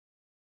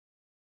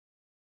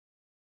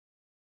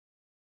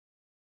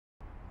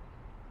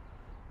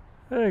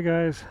Hey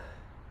guys,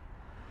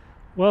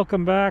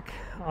 welcome back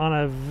on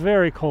a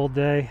very cold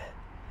day.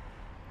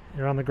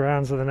 You're on the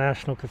grounds of the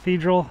National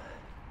Cathedral,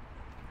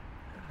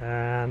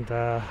 and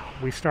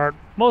we start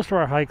most of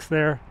our hikes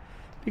there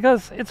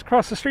because it's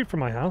across the street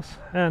from my house,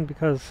 and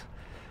because,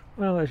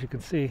 well, as you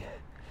can see,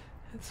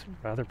 it's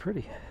rather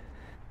pretty.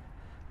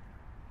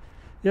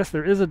 Yes,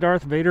 there is a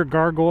Darth Vader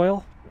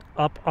gargoyle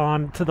up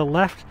on to the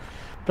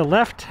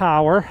left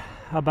tower,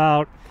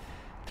 about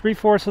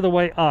 3/4 of the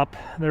way up.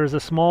 There's a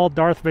small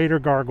Darth Vader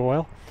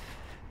gargoyle.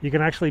 You can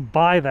actually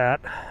buy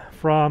that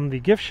from the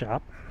gift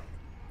shop.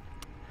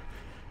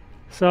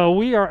 So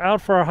we are out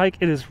for our hike.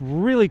 It is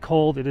really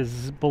cold. It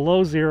is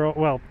below zero,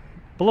 well,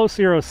 below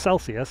 0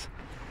 Celsius,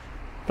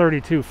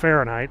 32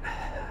 Fahrenheit.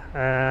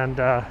 And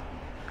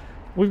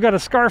we've got a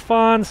scarf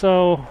on,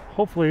 so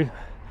hopefully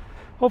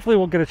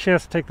we'll get a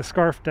chance to take the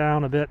scarf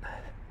down a bit.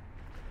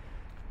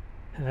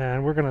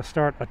 And we're going to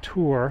start a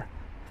tour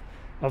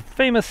of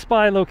famous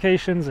spy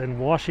locations in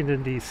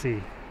Washington,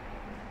 D.C.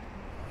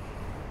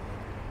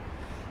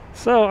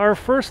 So our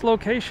first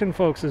location,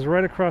 folks, is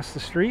right across the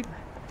street.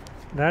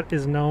 That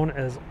is known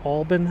as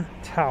Alban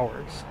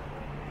Towers.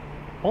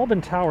 Alban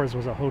Towers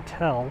was a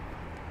hotel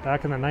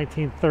back in the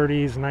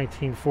 1930s,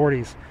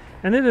 1940s,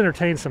 and it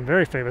entertained some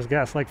very famous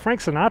guests, like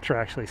Frank Sinatra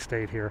actually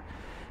stayed here,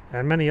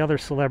 and many other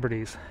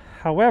celebrities.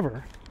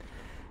 However,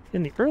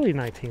 in the early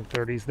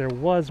 1930s, there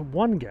was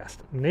one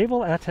guest,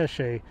 Naval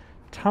Attaché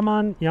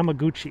Taman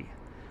Yamaguchi.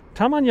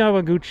 Taman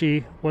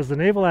Yamaguchi was the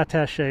naval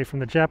attaché from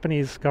the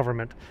Japanese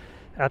government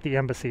at the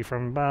embassy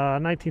from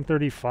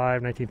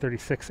 1935,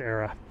 1936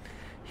 era.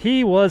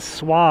 He was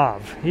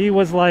suave. He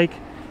was like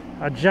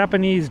a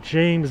Japanese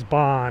James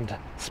Bond.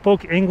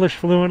 Spoke English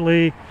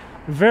fluently,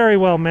 very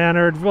well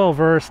mannered, well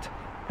versed,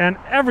 and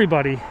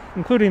everybody,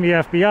 including the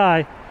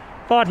FBI,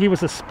 thought he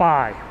was a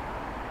spy.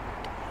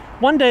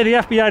 One day the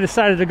FBI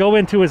decided to go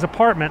into his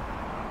apartment,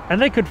 and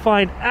they could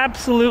find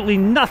absolutely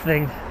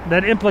nothing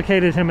that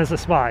implicated him as a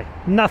spy.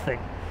 Nothing.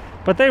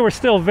 But they were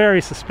still very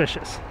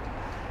suspicious.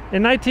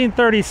 In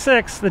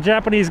 1936, the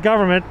Japanese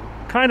government,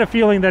 kind of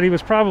feeling that he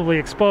was probably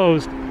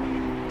exposed,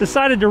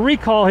 decided to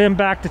recall him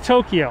back to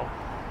Tokyo.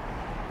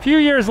 A few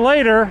years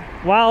later,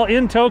 while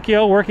in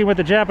Tokyo working with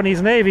the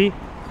Japanese Navy,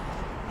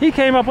 he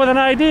came up with an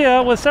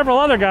idea with several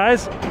other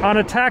guys on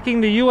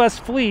attacking the U.S.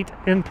 fleet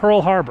in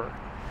Pearl Harbor.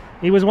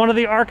 He was one of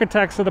the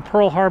architects of the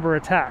Pearl Harbor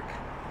attack.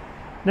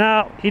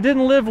 Now, he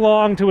didn't live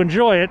long to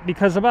enjoy it,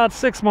 because about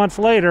 6 months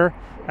later,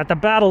 at the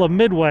Battle of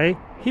Midway,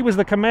 he was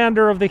the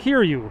commander of the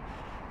Hiryu,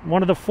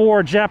 one of the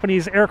 4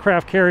 Japanese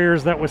aircraft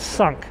carriers that was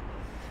sunk.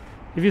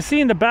 If you've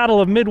seen the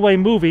Battle of Midway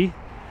movie,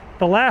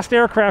 the last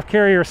aircraft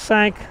carrier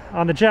sank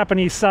on the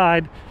Japanese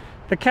side.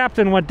 The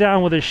captain went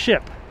down with his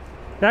ship.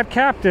 That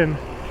captain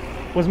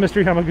was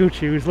Mr.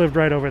 Yamaguchi, who's lived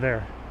right over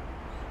there.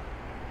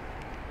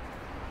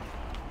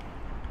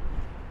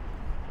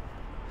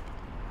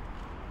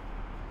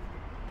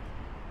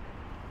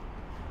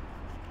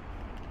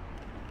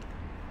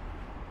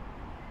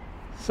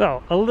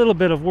 So, a little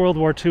bit of World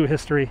War II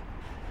history,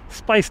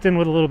 spiced in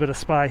with a little bit of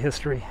spy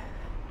history.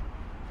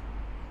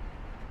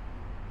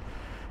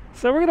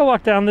 So we're going to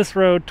walk down this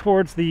road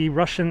towards the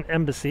Russian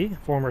embassy,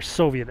 former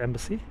Soviet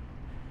embassy,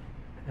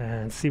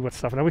 and see what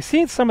stuff. Now, we've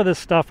seen some of this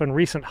stuff in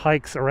recent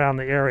hikes around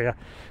the area,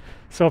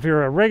 so if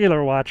you're a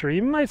regular watcher,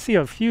 you might see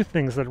a few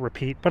things that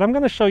repeat, but I'm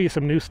going to show you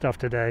some new stuff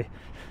today,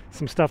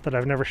 some stuff that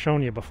I've never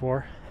shown you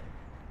before.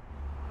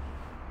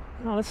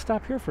 Now, let's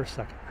stop here for a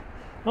second.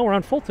 Oh, we're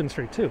on Fulton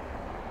Street, too.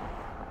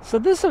 So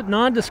this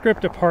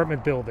nondescript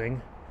apartment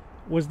building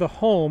was the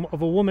home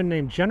of a woman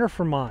named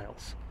Jennifer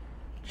Miles.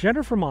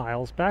 Jennifer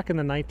Miles, back in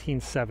the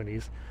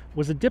 1970s,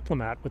 was a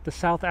diplomat with the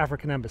South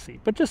African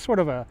Embassy, but just sort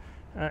of a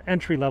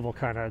entry-level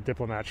kind of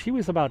diplomat. She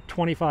was about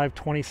 25,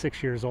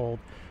 26 years old,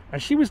 and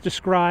she was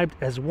described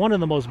as one of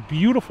the most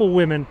beautiful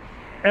women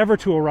ever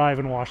to arrive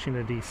in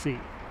Washington, D.C.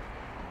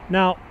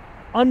 Now,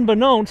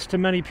 unbeknownst to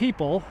many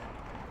people,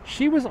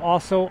 she was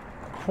also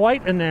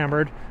quite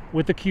enamored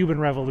with the Cuban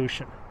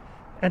Revolution.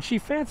 And she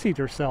fancied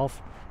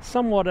herself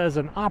somewhat as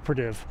an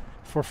operative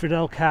for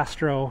Fidel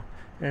Castro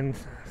and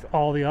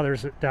all the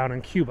others down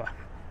in Cuba.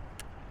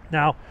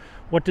 Now,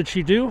 what did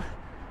she do?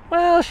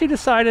 Well, she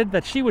decided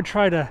that she would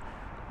try to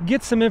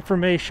get some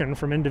information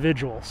from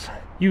individuals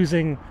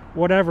using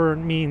whatever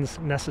means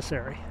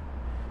necessary.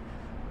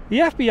 The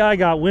FBI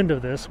got wind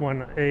of this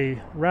when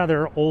a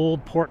rather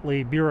old,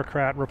 portly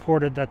bureaucrat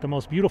reported that the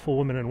most beautiful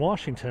woman in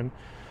Washington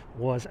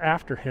was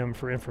after him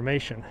for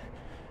information.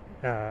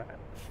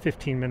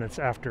 15 minutes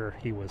after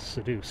he was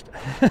seduced.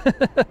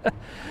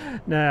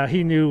 Now,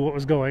 he knew what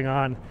was going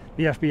on.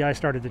 The FBI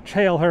started to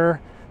tail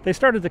her. They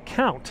started to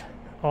count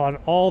on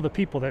all the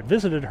people that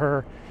visited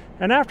her,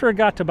 and after it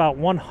got to about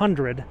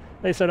 100,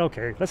 they said,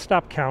 okay, let's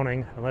stop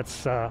counting and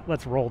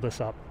let's roll this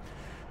up.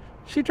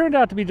 She turned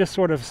out to be just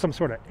some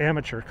sort of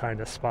amateur kind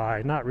of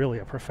spy, not really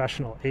a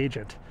professional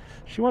agent.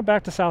 She went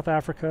back to South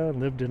Africa and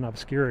lived in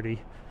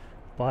obscurity,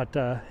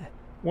 but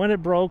when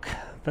it broke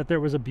that there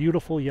was a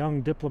beautiful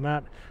young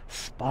diplomat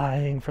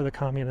spying for the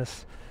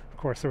communists, of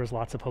course there was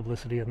lots of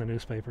publicity in the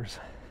newspapers.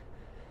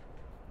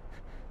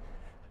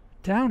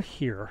 Down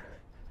here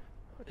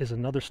is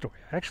another story.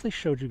 I actually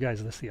showed you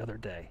guys this the other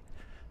day,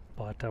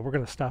 but we're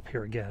going to stop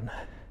here again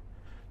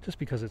just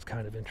because it's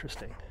kind of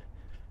interesting.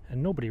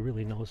 And nobody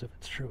really knows if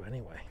it's true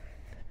anyway.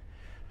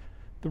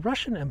 The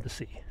Russian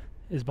embassy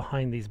is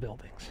behind these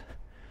buildings.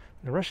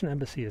 The Russian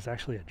embassy is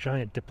actually a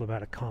giant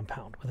diplomatic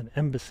compound with an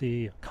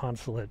embassy, a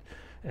consulate,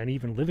 and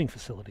even living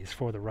facilities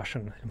for the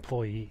Russian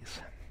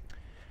employees.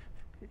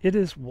 It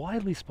is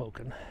widely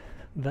spoken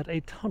that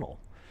a tunnel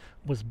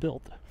was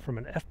built from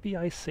an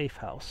FBI safe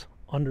house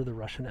under the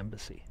Russian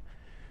embassy.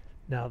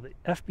 Now, the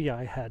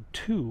FBI had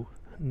two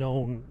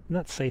known,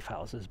 not safe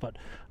houses, but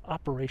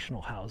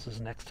operational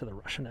houses next to the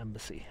Russian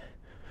embassy.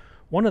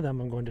 One of them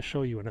I'm going to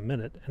show you in a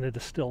minute, and it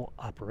is still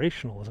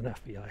operational as an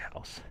FBI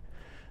house.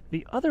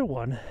 The other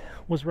one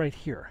was right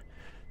here,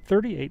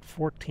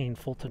 3814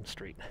 Fulton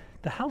Street.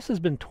 The house has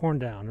been torn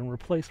down and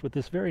replaced with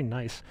this very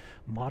nice,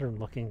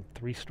 modern-looking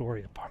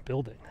three-story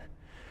building.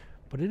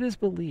 But it is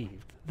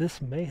believed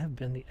this may have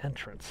been the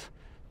entrance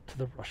to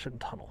the Russian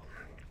tunnel.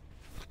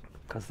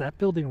 Because that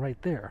building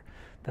right there,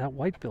 that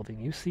white building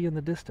you see in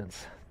the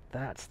distance,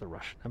 that's the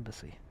Russian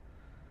embassy.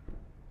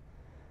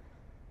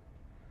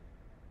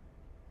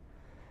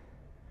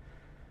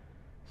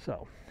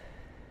 So,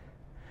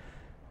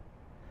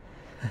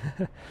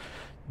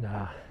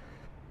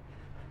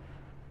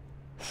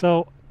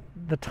 So,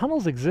 the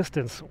tunnel's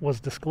existence was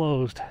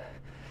disclosed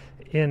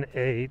in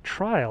a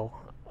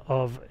trial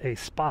of a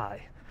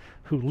spy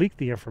who leaked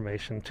the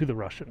information to the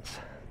Russians.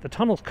 The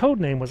tunnel's code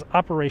name was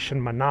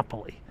Operation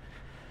Monopoly.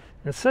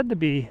 It's said to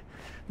be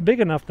big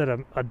enough that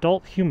an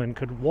adult human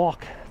could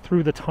walk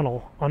through the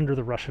tunnel under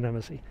the Russian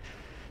embassy.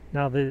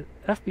 Now, the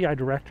FBI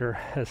director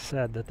has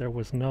said that there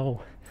was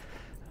no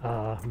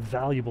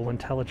valuable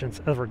intelligence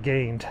ever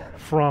gained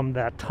from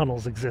that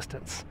tunnel's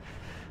existence.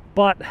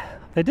 But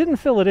they didn't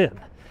fill it in.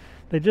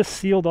 They just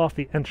sealed off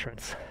the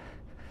entrance.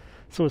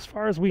 So as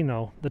far as we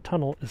know, the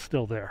tunnel is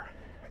still there.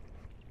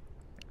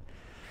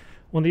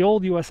 When the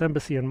old U.S.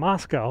 Embassy in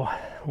Moscow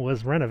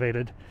was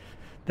renovated,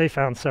 they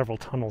found several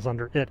tunnels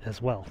under it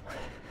as well.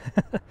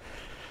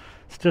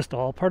 It's just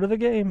all part of the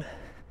game.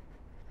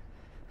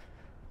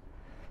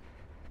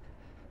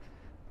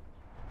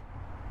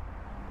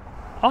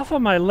 Off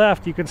on my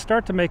left, you can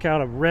start to make out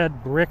a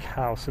red brick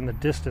house in the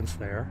distance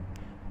there.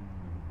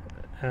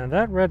 And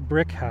that red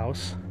brick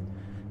house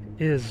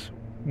is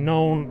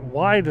known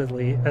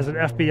widely as an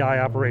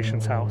FBI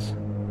operations house.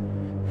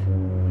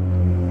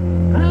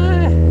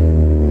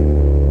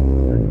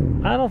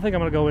 I don't think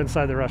I'm going to go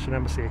inside the Russian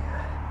embassy.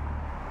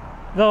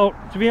 Though,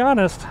 to be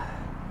honest,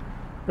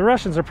 the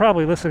Russians are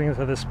probably listening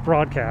to this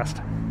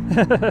broadcast.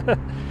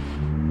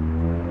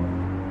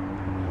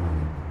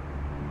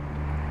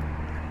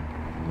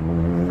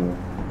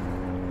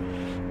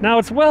 Now,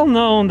 it's well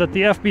known that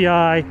the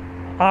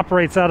FBI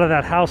operates out of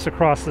that house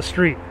across the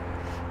street.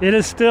 It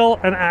is still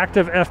an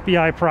active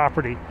FBI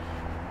property.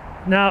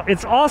 Now,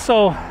 it's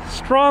also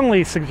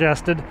strongly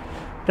suggested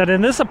that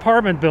in this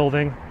apartment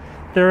building,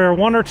 there are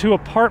one or two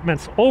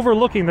apartments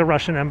overlooking the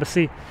Russian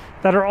embassy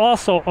that are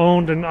also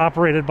owned and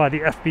operated by the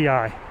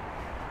FBI.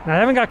 Now, I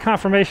haven't got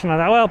confirmation on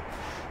that. Well,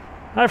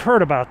 I've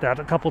heard about that,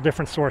 a couple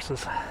different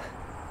sources.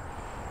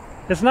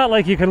 It's not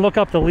like you can look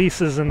up the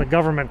leases in the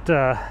government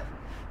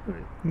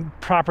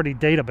property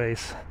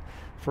database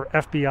for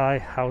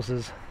FBI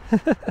houses.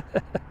 All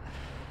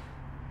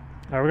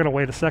right, we're going to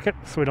wait a second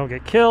so we don't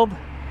get killed.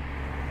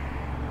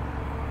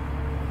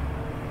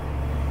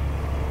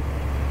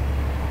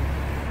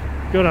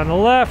 Good on the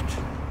left,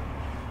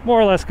 more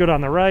or less good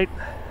on the right.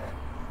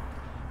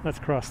 Let's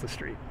cross the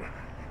street.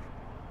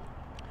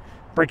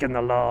 Breaking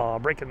the law,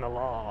 breaking the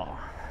law.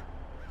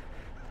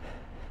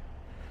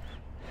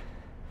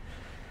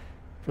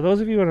 For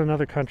those of you in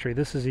another country,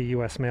 this is a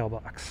U.S.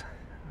 mailbox.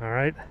 All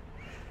right?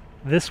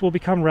 This will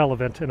become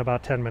relevant in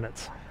about 10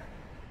 minutes.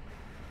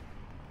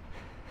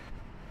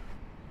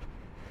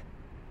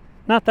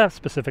 Not that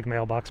specific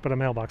mailbox, but a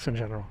mailbox in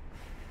general.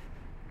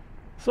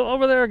 So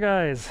over there,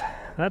 guys,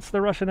 that's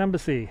the Russian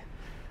embassy.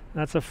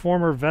 That's a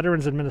former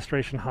Veterans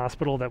Administration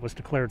hospital that was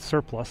declared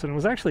surplus, and it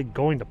was actually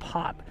going to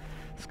pot.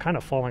 It's kind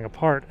of falling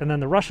apart, and then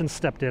the Russians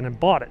stepped in and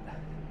bought it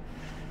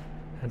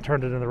and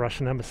turned it into the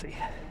Russian embassy.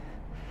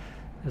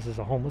 This is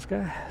a homeless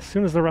guy. As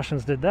soon as the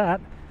Russians did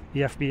that,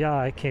 the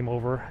FBI came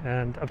over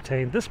and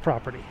obtained this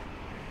property.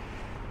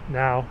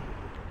 Now,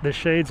 the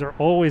shades are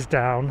always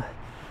down.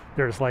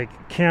 There's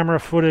like camera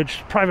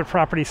footage, private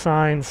property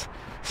signs,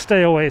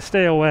 stay away,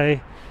 stay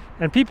away.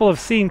 And people have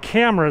seen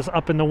cameras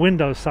up in the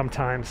windows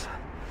sometimes.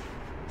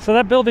 So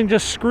that building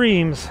just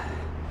screams,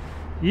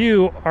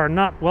 you are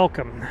not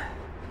welcome.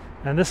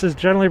 And this is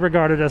generally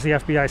regarded as the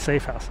FBI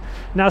safe house.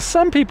 Now,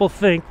 some people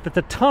think that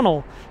the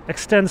tunnel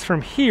extends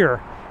from here,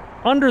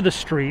 under the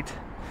street,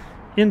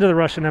 into the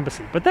Russian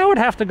embassy. But that would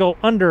have to go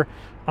under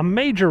a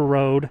major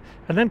road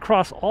and then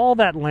cross all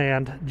that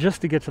land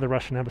just to get to the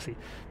Russian embassy.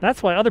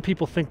 That's why other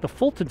people think the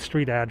Fulton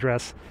Street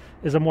address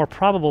is a more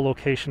probable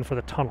location for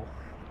the tunnel.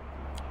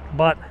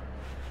 But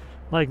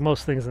like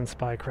most things in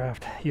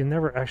spycraft, you're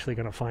never actually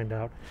going to find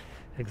out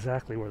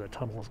exactly where the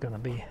tunnel is going to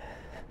be.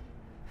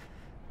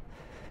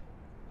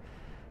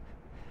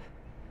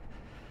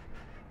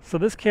 So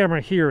this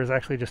camera here is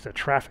actually just a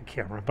traffic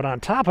camera, but on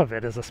top of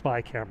it is a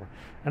spy camera.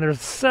 And there's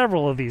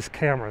several of these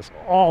cameras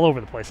all over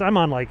the place. I'm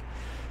on like,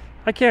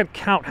 I can't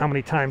count how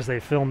many times they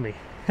filmed me.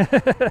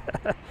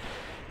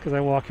 Because I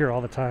walk here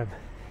all the time.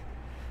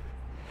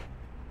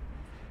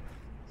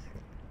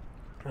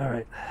 All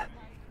right.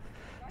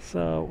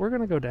 So we're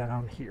going to go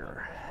down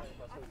here.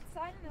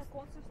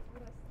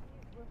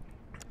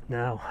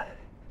 Now,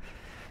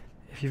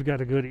 if you've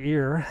got a good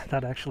ear,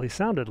 that actually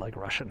sounded like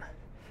Russian.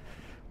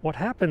 What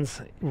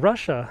happens,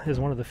 Russia is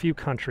one of the few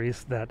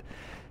countries that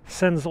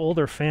sends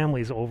older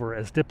families over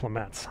as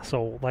diplomats.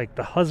 So like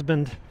the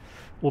husband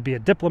will be a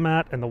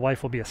diplomat and the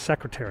wife will be a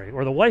secretary,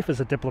 or the wife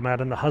is a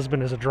diplomat and the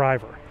husband is a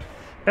driver.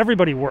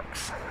 Everybody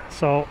works.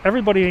 So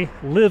everybody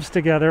lives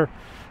together,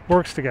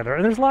 works together.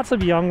 And there's lots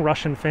of young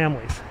Russian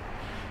families.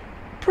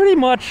 Pretty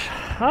much,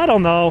 I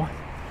don't know,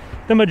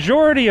 the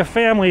majority of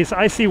families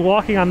I see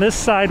walking on this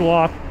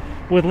sidewalk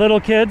with little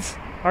kids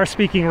are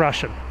speaking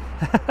Russian.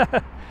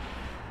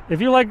 If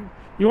you want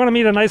to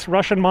meet a nice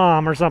Russian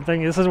mom or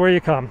something, this is where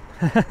you come.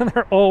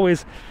 They're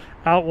always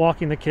out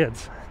walking the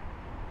kids.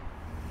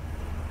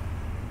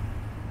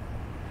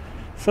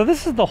 So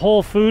this is the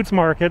Whole Foods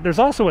market. There's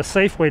also a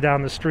Safeway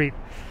down the street.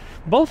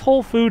 Both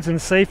Whole Foods and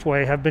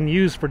Safeway have been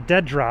used for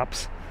dead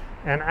drops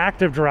and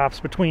active drops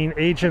between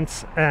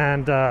agents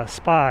and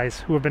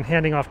spies who have been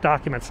handing off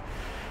documents.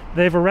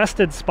 They've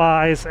arrested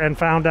spies and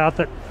found out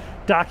that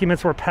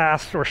documents were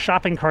passed, or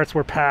shopping carts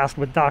were passed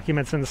with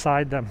documents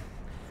inside them.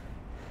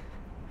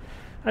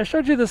 I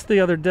showed you this the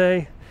other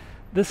day.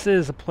 This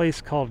is a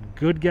place called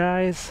Good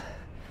Guys.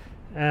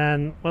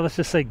 And, well, let's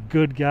just say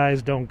good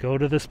guys don't go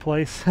to this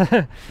place.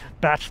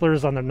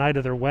 Bachelors on the night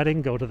of their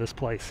wedding go to this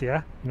place,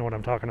 yeah? You know what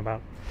I'm talking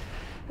about.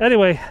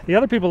 Anyway, the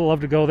other people that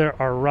love to go there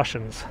are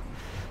Russians.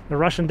 The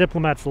Russian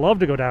diplomats love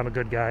to go down to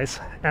Good Guys.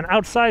 And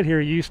outside here,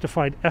 you used to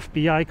find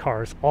FBI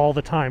cars all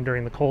the time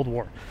during the Cold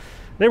War.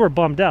 They were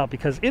bummed out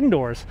because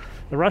indoors,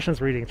 the Russians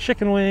were eating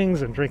chicken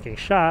wings and drinking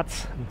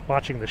shots and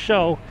watching the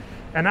show.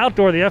 And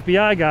outdoor, the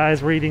FBI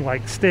guys were eating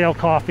like stale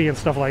coffee and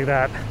stuff like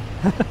that.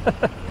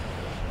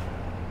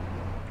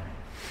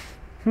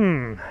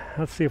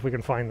 Let's see if we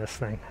can find this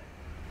thing.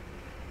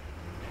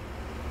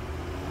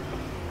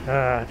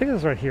 I think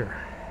it's right here.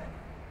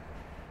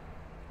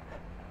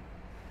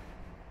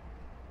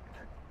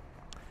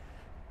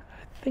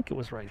 I think it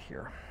was right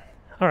here.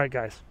 All right,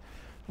 guys,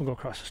 we'll go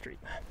across the street.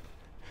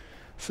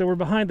 So we're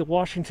behind the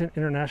Washington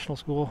International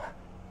School.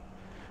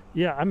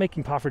 Yeah, I'm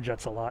making puffer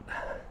jets a lot.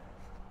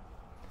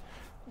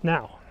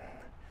 Now,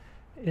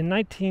 in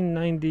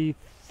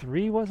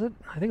 1993, was it?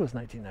 I think it was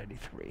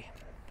 1993.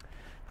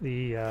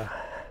 The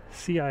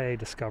CIA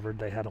discovered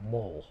they had a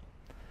mole.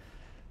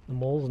 The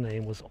mole's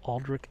name was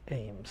Aldrich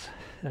Ames,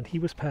 and he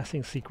was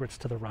passing secrets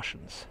to the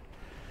Russians.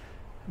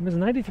 It was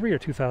 93 or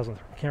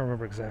 2003, I can't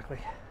remember exactly.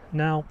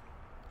 Now,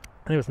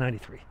 I think it was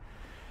 93.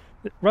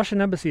 The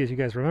Russian embassy, as you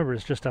guys remember,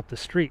 is just up the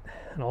street,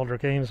 and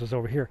Aldrich Ames was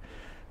over here.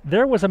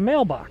 There was a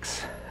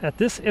mailbox at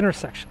this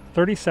intersection,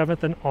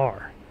 37th and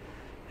R,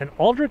 and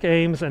Aldrich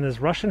Ames and his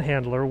Russian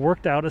handler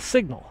worked out a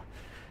signal.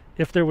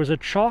 If there was a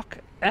chalk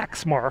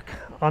X mark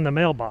on the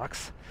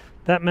mailbox,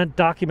 that meant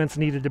documents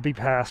needed to be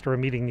passed or a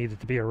meeting needed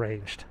to be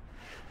arranged.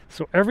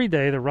 So every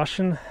day the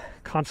Russian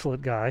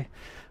consulate guy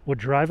would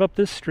drive up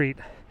this street,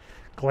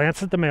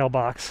 glance at the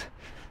mailbox,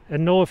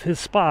 and know if his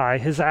spy,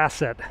 his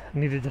asset,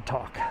 needed to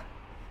talk.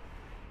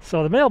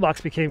 So the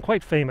mailbox became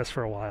quite famous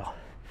for a while.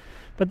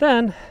 But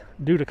then,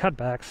 due to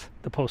cutbacks,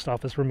 the post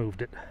office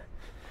removed it.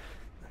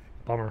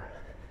 Bummer.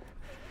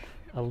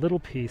 A little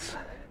piece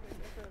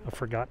of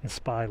forgotten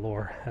spy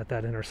lore at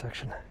that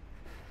intersection.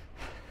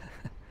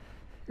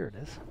 Here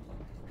it is.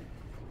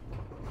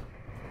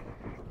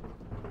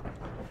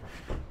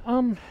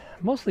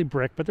 Mostly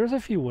brick, but there's a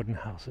few wooden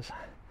houses.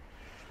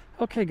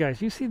 Okay,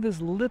 guys, you see this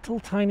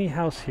little tiny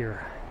house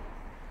here.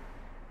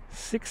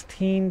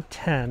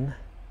 1610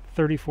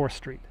 34th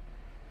Street.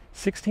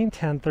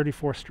 1610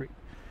 34th Street.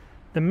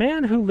 The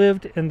man who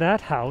lived in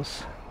that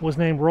house was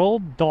named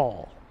Roald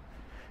Dahl.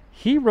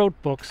 He wrote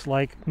books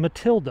like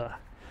Matilda,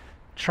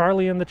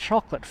 Charlie and the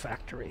Chocolate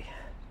Factory.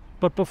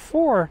 But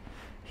before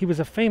he was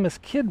a famous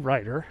kid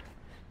writer,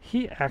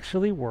 he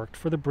actually worked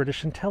for the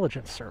British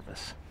Intelligence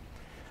Service.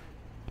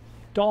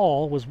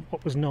 Dahl was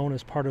what was known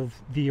as part of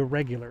the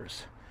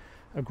Irregulars,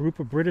 a group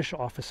of British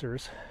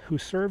officers who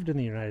served in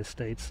the United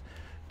States,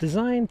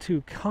 designed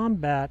to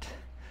combat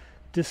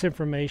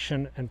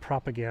disinformation and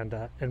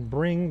propaganda and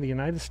bring the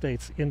United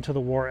States into the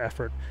war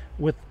effort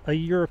with a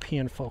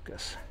European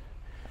focus.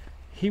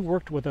 He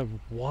worked with a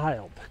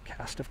wild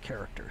cast of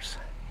characters.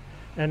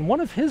 And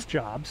one of his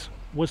jobs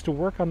was to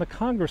work on the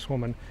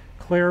Congresswoman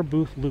Clare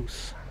Boothe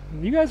Luce.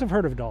 You guys have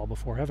heard of Dahl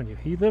before, haven't you?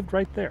 He lived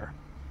right there.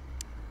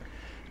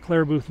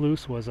 Clare Boothe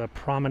Luce was a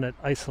prominent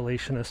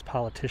isolationist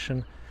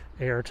politician,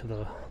 heir to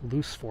the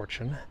Luce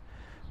fortune.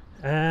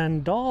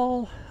 And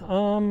Dahl,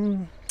 how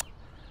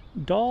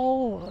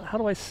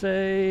do I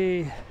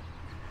say,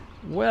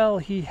 well,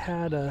 he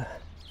had a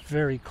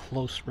very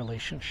close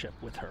relationship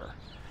with her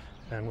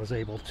and was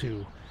able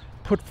to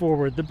put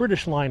forward the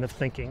British line of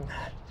thinking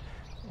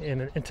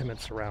in an intimate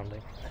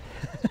surrounding.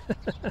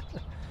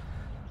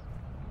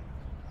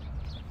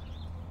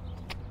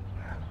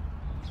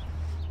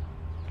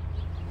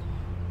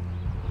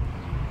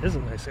 This is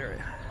a nice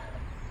area.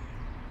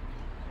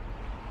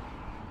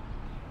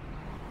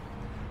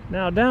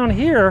 Now down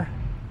here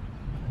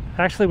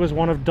actually was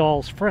one of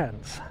Dahl's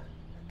friends.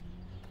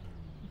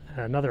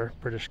 Another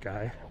British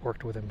guy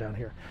worked with him down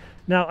here.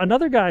 Now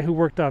another guy who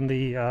worked on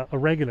the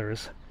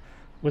irregulars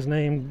was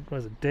named,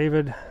 was it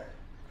David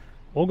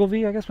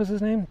Ogilvy, I guess was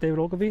his name? David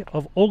Ogilvy,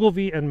 of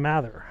Ogilvy and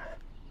Mather,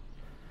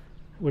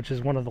 which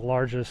is one of the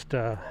largest.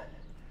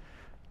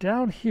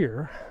 Down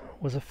here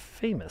was a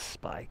famous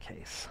spy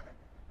case.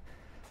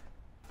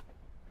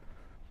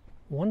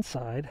 One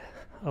side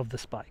of the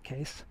spy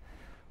case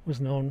was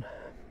known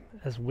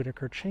as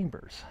Whittaker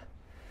Chambers.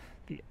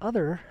 The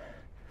other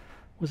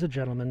was a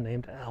gentleman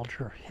named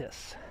Alger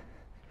Hiss.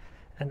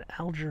 And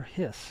Alger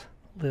Hiss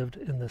lived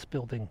in this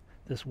building,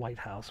 this White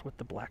House with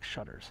the black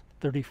shutters,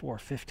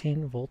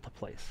 3415 Volta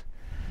Place.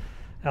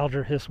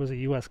 Alger Hiss was a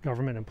U.S.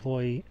 government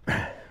employee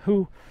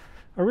who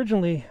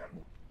originally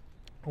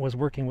was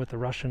working with the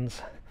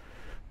Russians,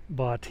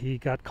 but he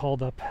got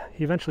called up.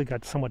 He eventually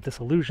got somewhat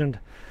disillusioned,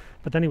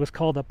 but then he was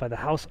called up by the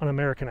House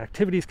Un-American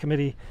Activities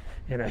Committee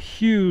in a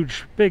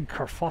huge, big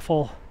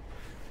kerfuffle,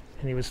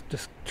 and he was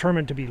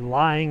determined to be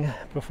lying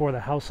before the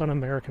House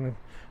Un-American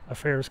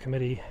Affairs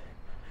Committee,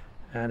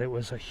 and it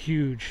was a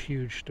huge,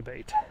 huge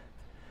debate.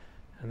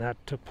 And that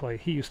took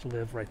place. He used to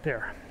live right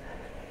there.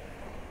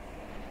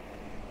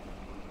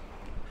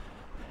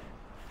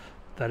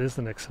 That is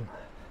the Nixon.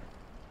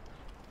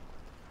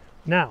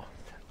 Now,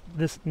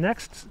 this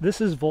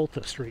is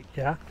Volta Street,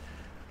 yeah?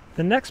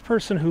 The next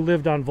person who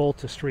lived on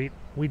Volta Street,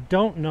 we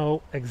don't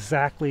know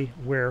exactly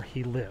where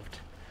he lived.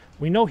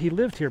 We know he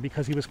lived here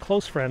because he was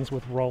close friends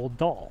with Roald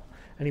Dahl,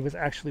 and he was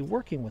actually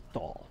working with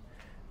Dahl.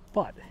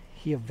 But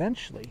he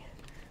eventually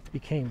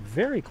became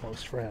very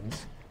close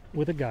friends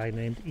with a guy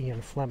named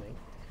Ian Fleming.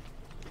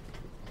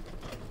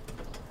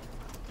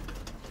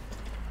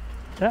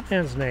 That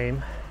man's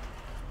name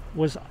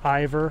was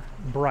Ivor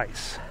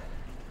Bryce.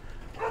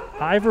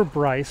 Ivor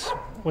Bryce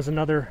was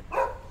another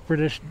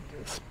British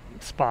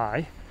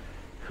spy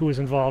who was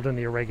involved in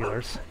the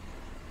irregulars,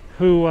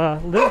 who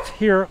lived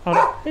here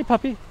on, hey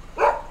puppy,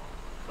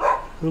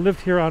 who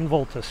lived here on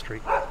Volta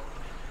Street.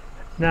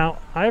 Now,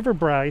 Ivor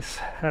Bryce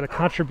had a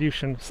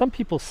contribution. Some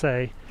people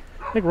say,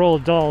 I think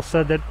Roald Dahl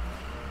said that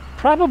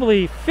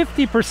probably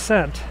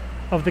 50%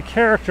 of the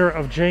character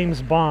of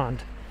James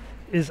Bond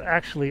is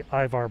actually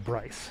Ivor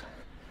Bryce.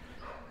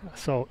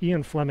 So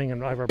Ian Fleming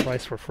and Ivor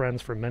Bryce were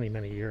friends for many,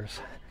 many years.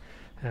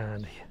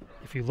 And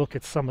if you look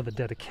at some of the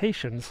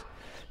dedications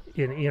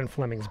in Ian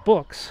Fleming's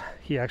books,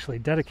 he actually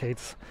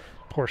dedicates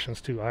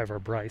portions to Ivor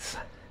Bryce.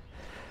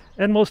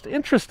 And most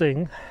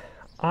interesting,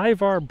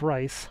 Ivor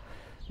Bryce's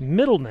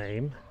middle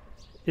name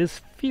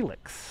is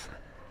Felix.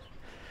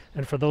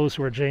 And for those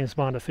who are James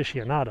Bond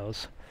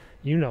aficionados,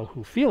 you know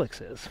who Felix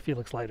is.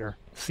 Felix Leiter,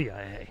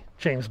 CIA,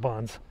 James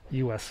Bond's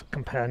U.S.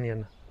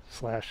 companion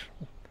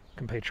 /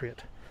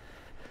 compatriot.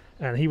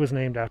 And he was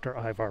named after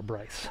Ivor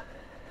Bryce.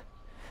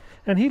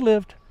 And he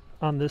lived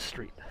on this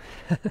street.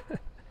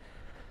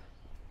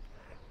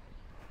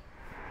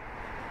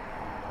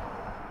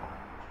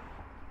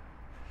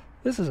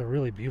 This is a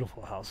really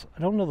beautiful house.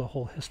 I don't know the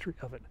whole history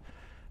of it.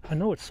 I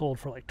know it sold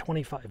for like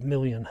 $25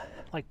 million,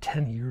 like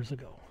 10 years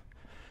ago.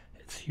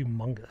 It's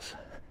humongous.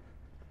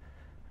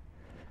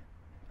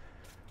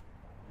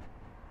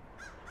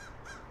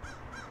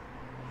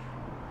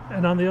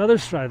 And on the other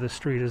side of the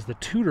street is the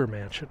Tudor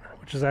Mansion,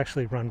 which is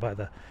actually run by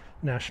the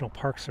National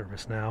Park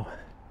Service now.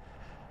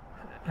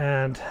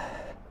 And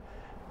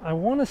I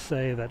want to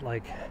say that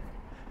like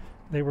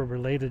they were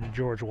related to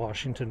George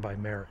Washington by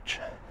marriage.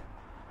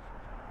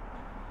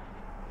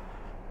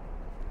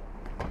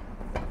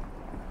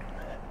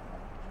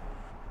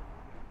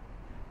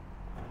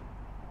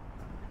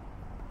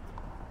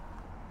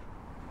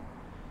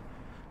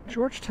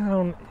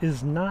 Georgetown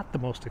is not the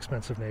most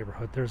expensive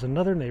neighborhood. There's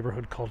another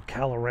neighborhood called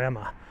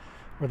Kalorama,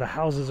 where the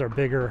houses are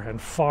bigger and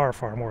far,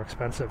 far more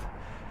expensive.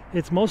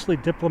 It's mostly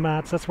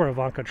diplomats. That's where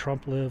Ivanka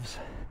Trump lived.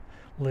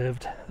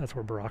 That's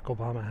where Barack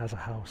Obama has a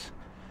house.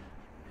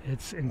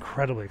 It's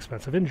incredibly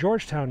expensive. In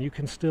Georgetown, you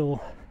can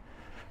still,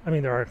 I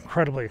mean, there are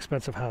incredibly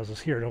expensive houses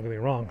here, don't get me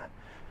wrong.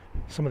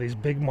 Some of these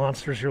big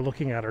monsters you're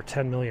looking at are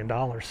 $10 million.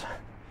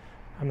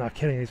 I'm not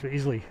kidding. These are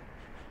easily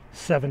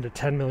 $7 to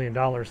 $10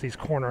 million, these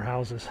corner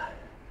houses.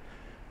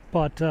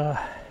 But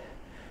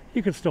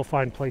you could still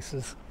find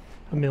places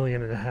 $1.5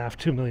 million,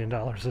 $2 million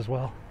as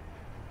well.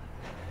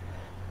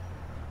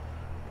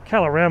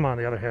 Kalorama, on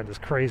the other hand, is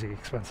crazy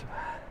expensive.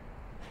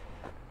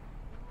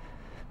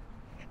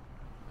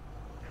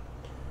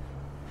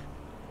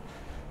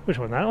 Which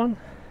one? That one?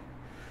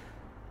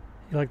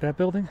 You like that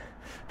building?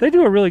 They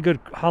do a really good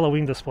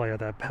Halloween display at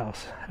that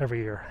house every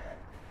year.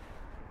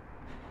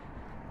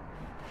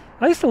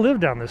 I used to live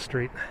down this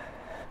street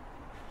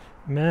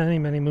many,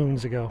 many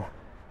moons ago.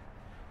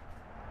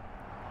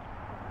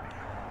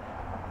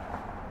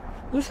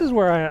 This is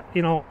where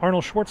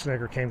Arnold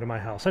Schwarzenegger came to my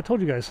house. I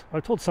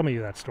told some of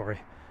you that story.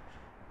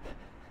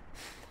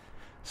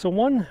 So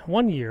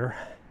one year,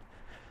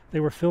 they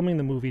were filming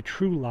the movie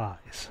True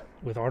Lies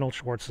with Arnold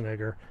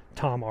Schwarzenegger,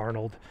 Tom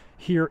Arnold,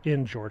 here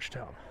in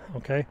Georgetown,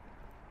 okay?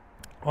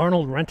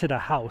 Arnold rented a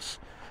house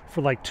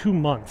for like 2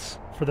 months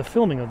for the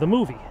filming of the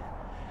movie.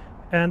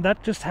 And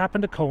that just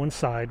happened to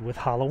coincide with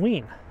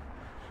Halloween.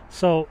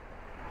 So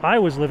I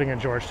was living in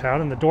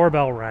Georgetown and the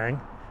doorbell rang,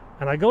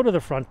 and I go to the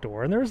front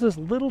door and there's this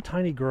little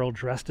tiny girl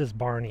dressed as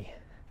Barney.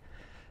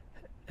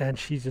 And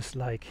she just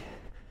like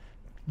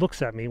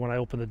looks at me when I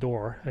open the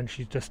door and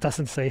she just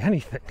doesn't say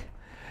anything.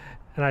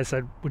 And I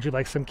said, "Would you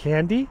like some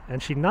candy?"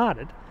 And she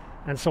nodded.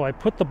 And so I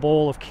put the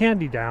bowl of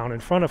candy down in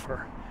front of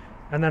her.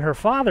 And then her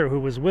father, who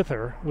was with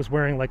her, was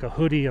wearing like a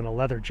hoodie and a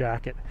leather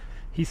jacket.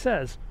 He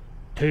says,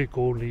 "Take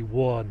only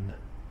one."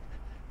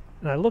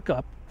 And I look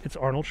up, it's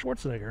Arnold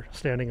Schwarzenegger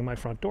standing in my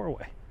front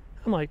doorway.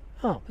 I'm like,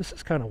 oh, this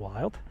is kind of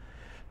wild.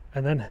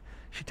 And then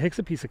she takes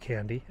a piece of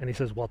candy and he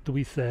says, "What do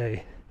we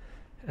say?"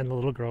 And the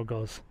little girl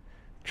goes,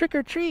 "Trick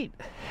or treat."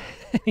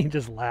 And he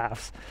just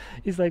laughs.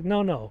 He's like,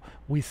 no,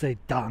 we say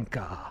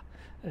danka.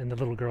 And the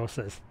little girl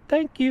says,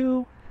 "Thank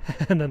you."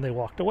 And then they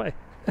walked away.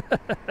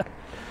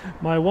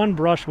 My one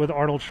brush with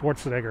Arnold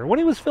Schwarzenegger when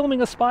he was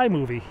filming a spy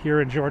movie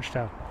here in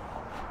Georgetown.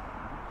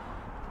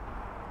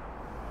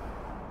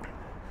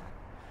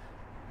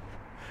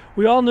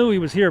 We all knew he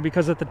was here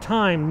because at the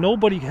time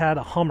nobody had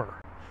a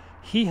Hummer.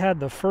 He had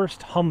the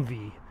first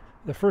Humvee.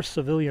 The first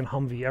civilian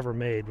Humvee ever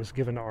made was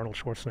given to Arnold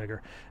Schwarzenegger.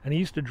 And he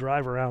used to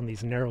drive around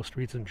these narrow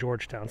streets in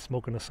Georgetown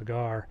smoking a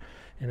cigar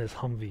in his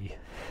Humvee.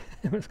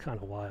 It was kind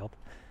of wild.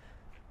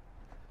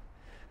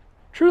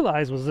 True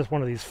Lies was just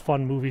one of these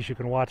fun movies you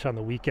can watch on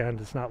the weekend.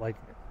 It's not like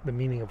The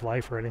Meaning of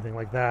Life or anything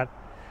like that.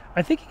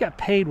 I think he got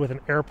paid with an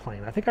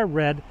airplane. I think I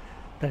read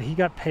that he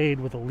got paid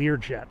with a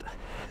Learjet.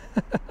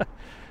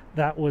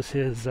 That was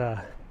his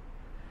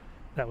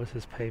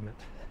payment.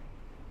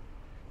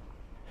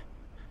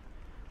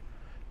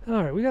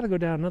 All right, we got to go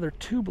down another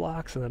 2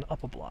 blocks and then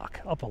up a block,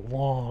 up a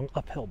long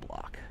uphill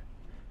block.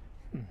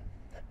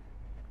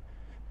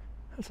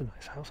 That's a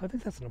nice house. I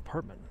think that's an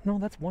apartment. No,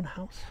 that's one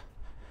house.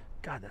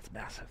 God, that's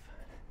massive.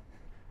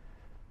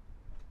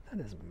 That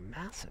is a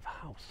massive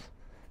house.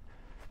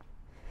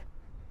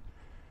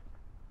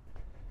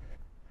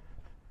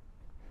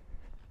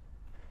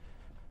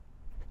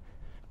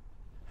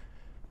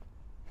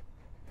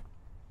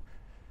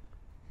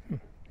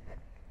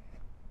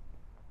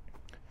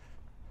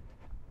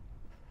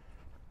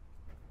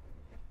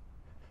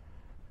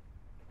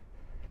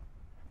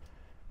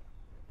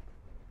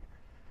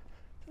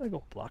 Did I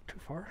go a block too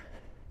far?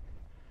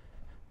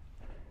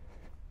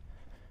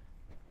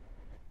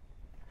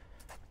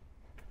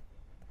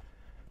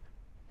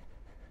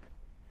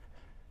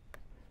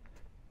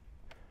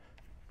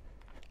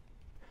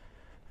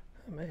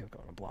 I may have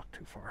gone a block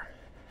too far.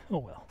 Oh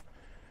well.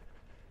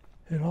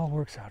 It all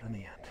works out in the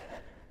end.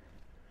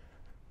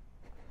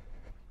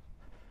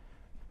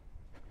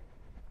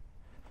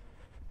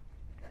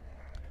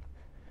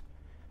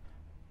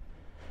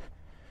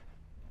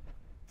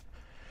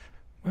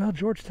 Well,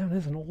 Georgetown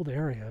is an old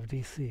area of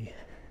D.C.,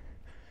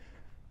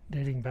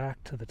 dating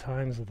back to the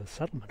times of the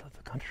settlement of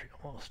the country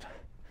almost.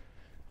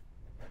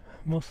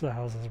 Most of the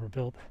houses were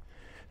built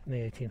in the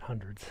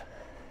 1800s.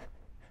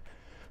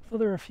 Though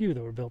there are a few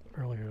that were built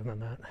earlier than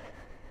that.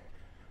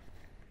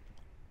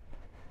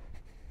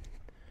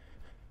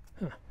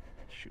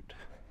 Shoot.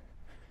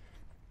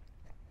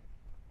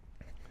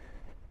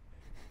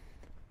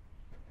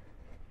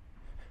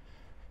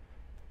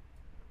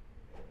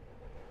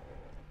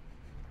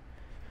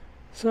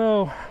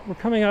 So we're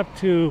coming up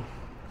to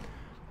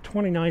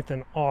 29th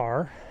and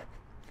R.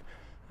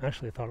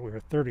 Actually, I thought we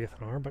were 30th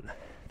and R, but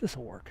this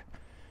will work.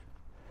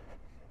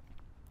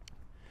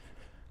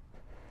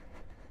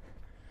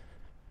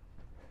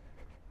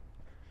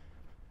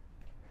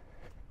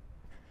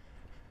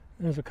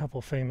 There's a couple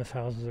famous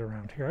houses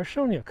around here. I've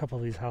shown you a couple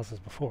of these houses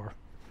before,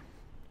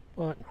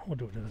 but we'll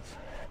do it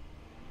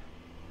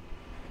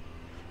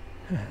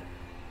as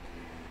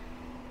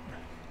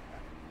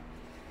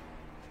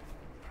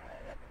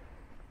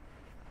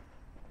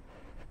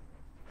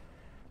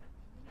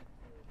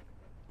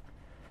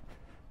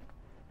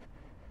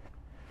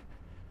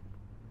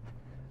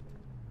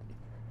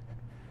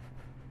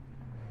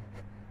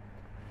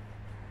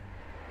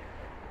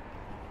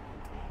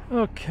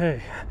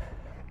okay.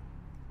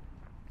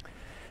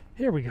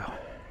 Here we go.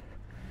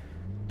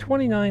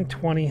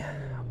 2920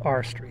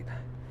 R Street.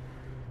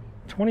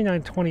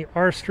 2920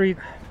 R Street,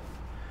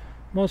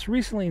 most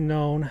recently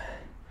known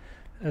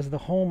as the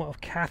home of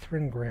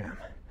Katharine Graham,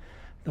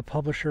 the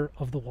publisher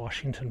of the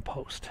Washington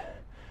Post.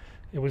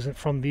 It was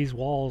from these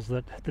walls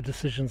that the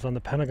decisions on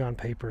the Pentagon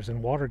Papers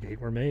and Watergate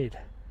were made.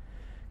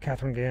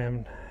 Katharine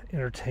Graham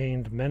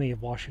entertained many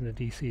of Washington,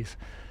 D.C.'s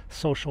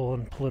social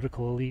and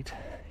political elite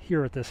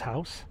here at this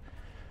house.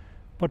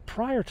 But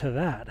prior to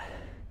that,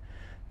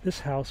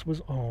 this house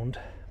was owned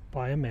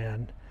by a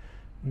man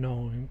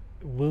known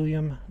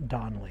William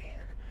Donnelly,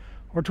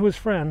 or to his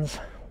friends,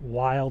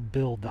 Wild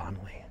Bill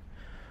Donnelly.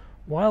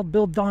 while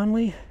Bill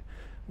Donnelly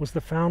was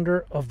the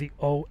founder of the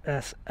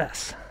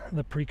OSS,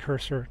 the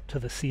precursor to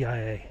the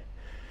CIA.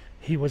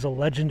 He was a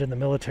legend in the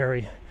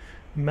military,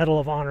 Medal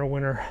of Honor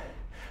winner.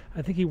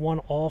 I think he won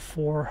all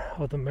 4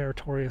 of the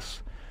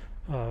meritorious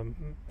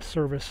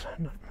service,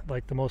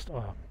 like the most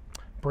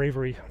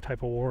bravery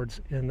type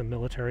awards in the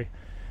military.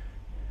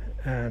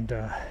 And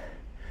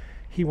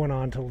he went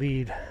on to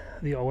lead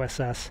the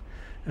OSS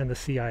and the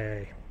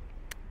CIA.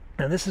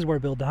 And this is where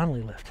Bill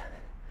Donnelly lived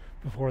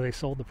before they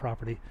sold the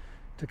property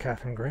to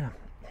Katharine Graham.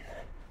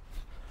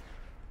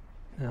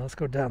 Now let's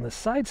go down this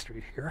side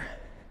street here,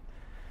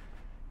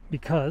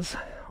 because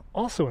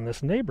also in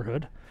this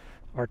neighborhood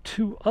are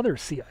 2 other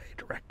CIA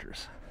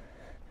directors.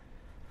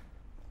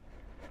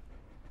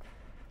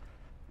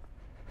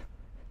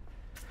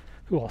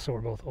 Who also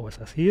were both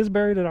OSS. He is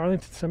buried at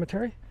Arlington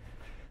Cemetery,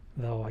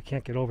 though I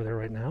can't get over there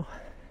right now.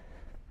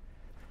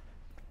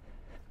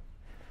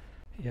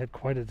 He had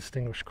quite a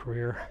distinguished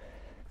career.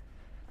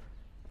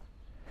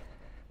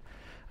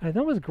 I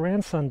know his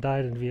grandson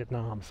died in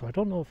Vietnam, so I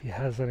don't know if he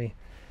has any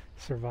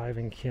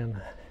surviving kin.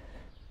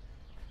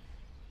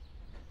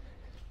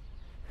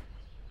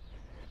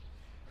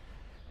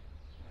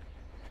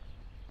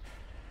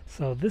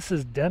 So this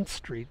is Dent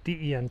Street,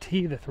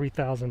 D-E-N-T, the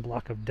 3000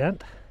 block of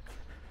Dent.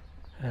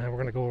 And we're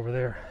going to go over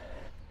there.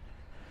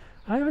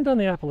 I haven't done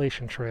the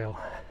Appalachian Trail.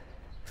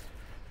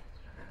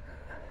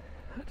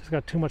 I just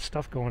got too much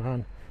stuff going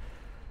on.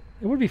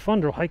 It would be fun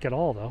to hike it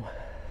all, though.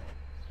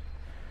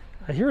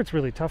 I hear it's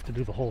really tough to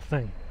do the whole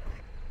thing.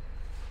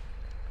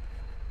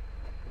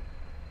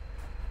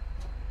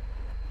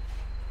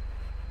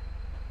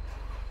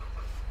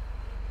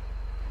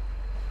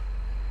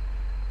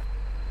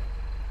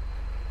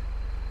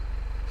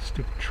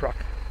 Stupid truck.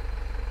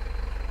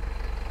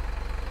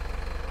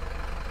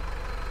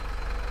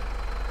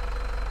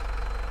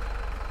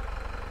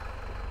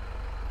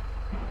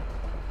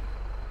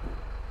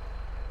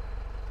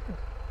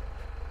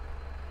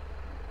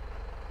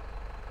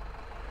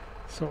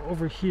 So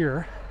over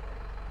here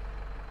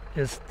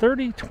is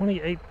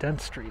 3028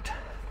 Dent Street.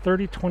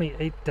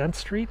 3028 Dent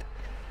Street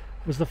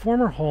was the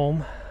former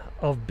home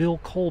of Bill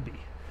Colby,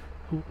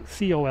 who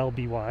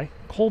C-O-L-B-Y.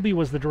 Colby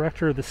was the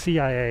director of the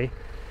CIA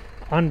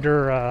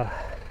under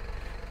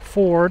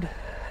Ford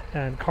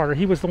and Carter.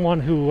 He was the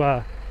one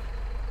who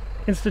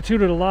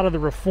instituted a lot of the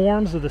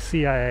reforms of the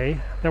CIA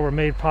that were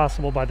made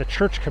possible by the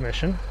Church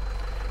Commission.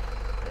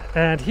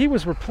 And he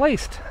was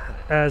replaced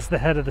as the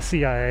head of the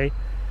CIA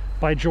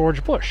by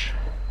George Bush,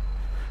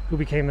 who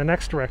became the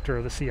next director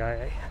of the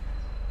CIA.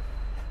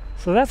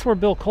 So that's where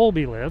Bill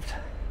Colby lived.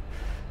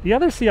 The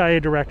other CIA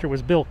director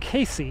was Bill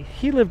Casey.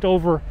 He lived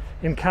over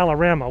in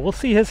Kalorama. We'll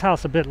see his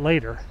house a bit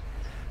later.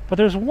 But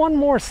there's one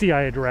more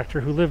CIA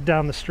director who lived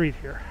down the street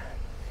here.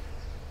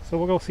 So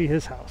we'll go see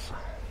his house.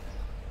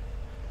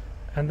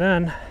 And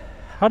then,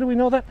 how do we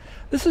know that?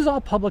 This is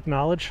all public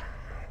knowledge.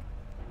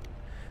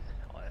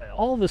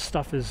 All this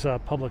stuff is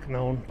publicly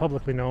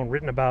known,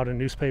 written about in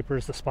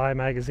newspapers, the spy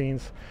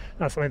magazines.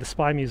 Not something. The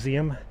Spy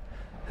Museum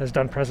has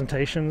done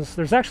presentations.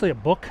 There's actually a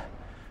book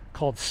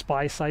called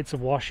Spy Sites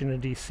of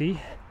Washington,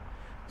 D.C.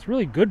 It's a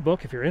really good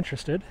book if you're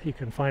interested. You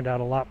can find out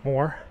a lot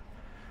more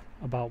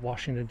about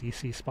Washington,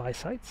 D.C. spy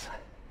sites.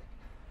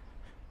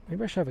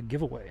 Maybe I should have a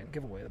giveaway and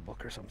give away the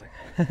book or something.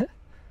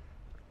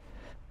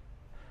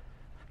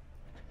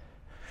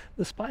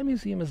 The Spy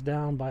Museum is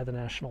down by the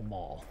National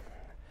Mall.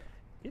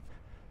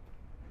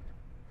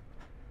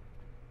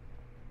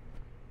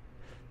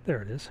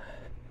 There it is.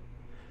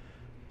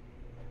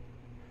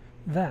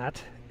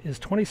 That is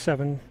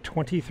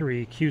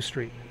 2723 Q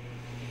Street.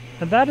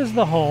 And that is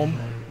the home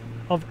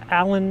of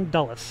Allen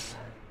Dulles.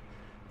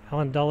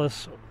 Allen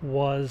Dulles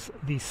was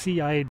the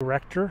CIA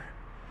director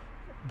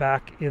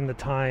back in the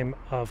time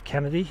of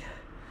Kennedy.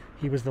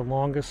 He was the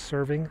longest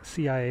serving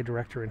CIA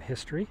director in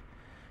history,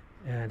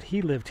 and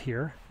he lived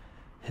here.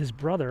 His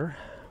brother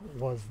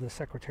was the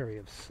Secretary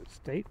of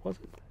State, was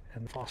it?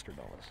 And Foster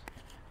Dulles.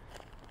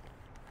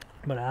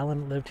 But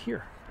Allen lived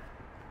here.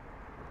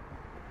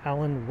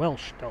 Allen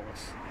Welsh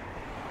Dulles.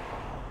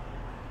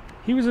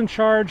 He was in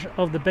charge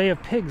of the Bay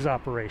of Pigs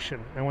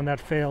operation, and when that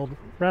failed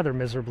rather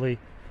miserably,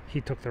 he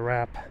took the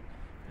rap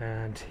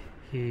and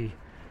he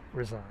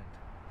resigned.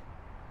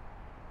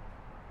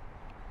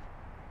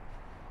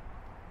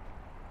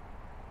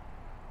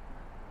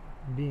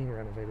 Being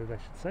renovated, I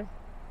should say.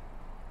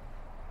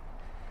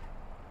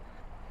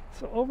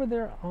 So over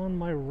there on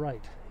my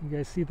right, you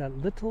guys see that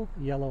little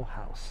yellow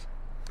house.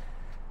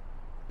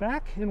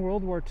 Back in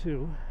World War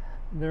II,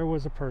 there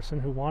was a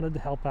person who wanted to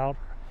help out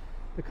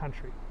the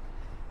country.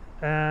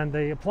 And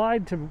they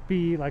applied to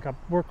be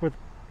work with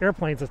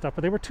airplanes and stuff,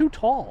 but they were too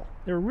tall.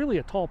 They were really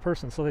a tall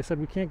person, so they said,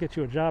 we can't get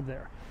you a job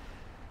there.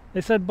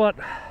 They said, but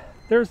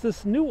there's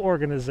this new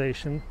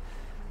organization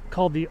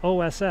called the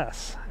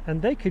OSS,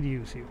 and they could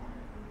use you.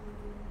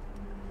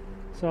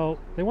 So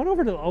they went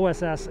over to the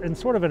OSS in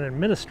sort of an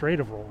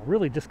administrative role,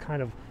 really just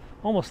kind of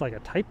almost like a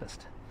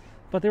typist.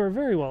 But they were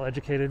very well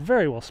educated,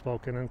 very well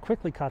spoken, and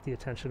quickly caught the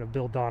attention of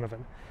Bill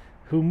Donovan,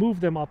 who moved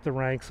them up the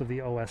ranks of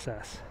the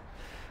OSS.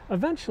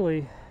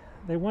 Eventually,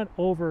 they went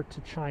over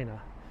to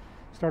China,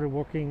 started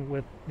working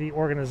with the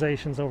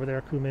organizations over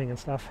there, Kunming and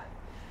stuff,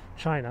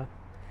 China.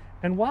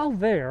 And while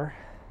there,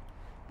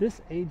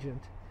 this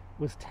agent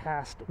was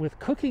tasked with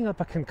cooking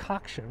up a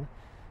concoction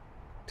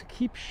to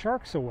keep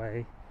sharks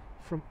away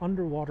from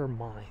underwater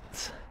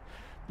mines.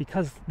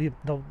 Because the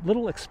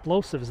little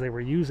explosives they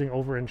were using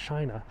over in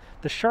China,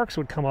 the sharks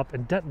would come up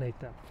and detonate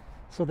them.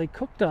 So they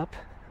cooked up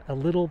a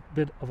little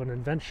bit of an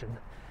invention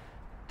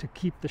to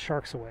keep the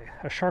sharks away,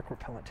 a shark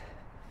repellent.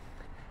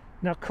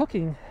 Now,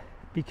 cooking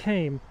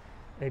became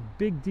a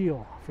big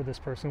deal for this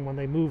person when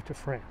they moved to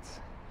France.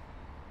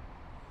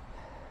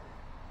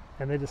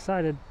 And they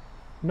decided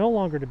no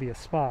longer to be a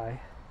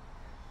spy,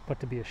 but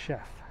to be a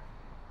chef.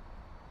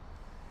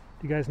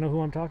 Do you guys know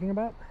who I'm talking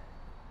about?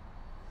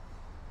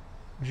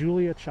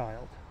 Julia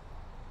Child.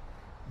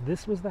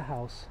 This was the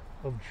house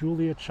of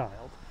Julia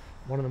Child,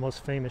 one of the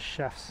most famous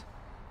chefs,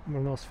 one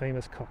of the most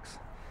famous cooks.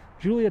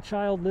 Julia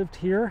Child lived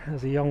here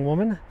as a young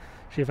woman.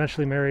 She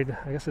eventually married,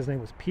 I guess his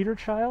name was Peter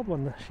Child,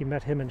 when she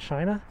met him in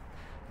China.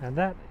 And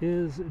that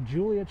is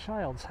Julia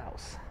Child's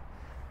house,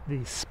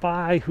 the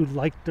spy who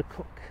liked to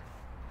cook.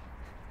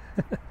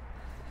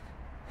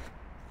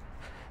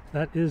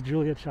 That is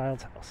Julia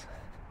Child's house.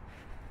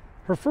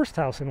 Her first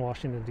house in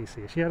Washington,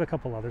 D.C. She had a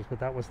couple others, but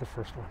that was the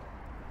first one.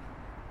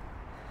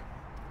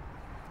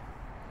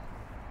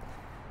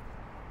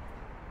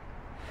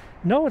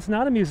 No, it's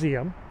not a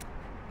museum.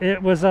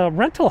 It was a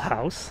rental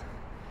house.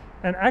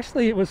 And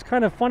actually, it was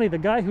kind of funny. The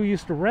guy who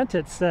used to rent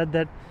it said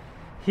that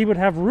he would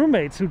have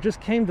roommates who just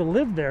came to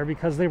live there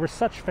because they were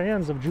such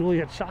fans of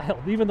Julia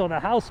Child, even though the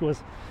house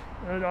was,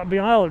 I'll be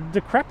honest,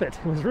 decrepit.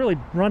 It was really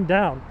run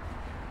down.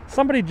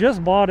 Somebody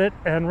just bought it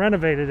and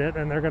renovated it,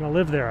 and they're going to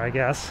live there, I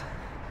guess.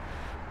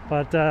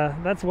 But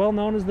that's well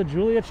known as the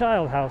Julia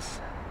Child house.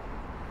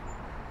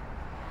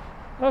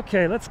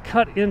 Okay, let's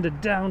cut into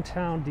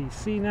downtown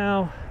DC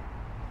now.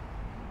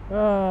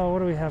 Oh, what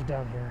do we have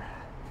down here?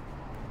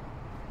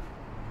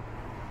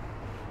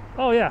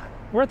 Oh yeah,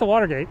 we're at the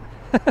Watergate.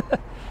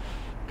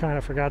 Kind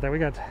of forgot that. We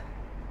got,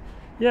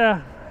 yeah,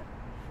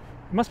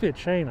 it must be a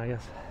chain, I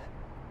guess.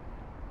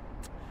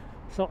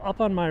 So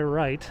up on my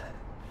right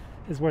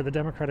is where the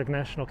Democratic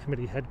National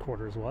Committee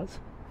headquarters was.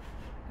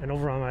 And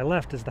over on my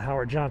left is the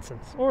Howard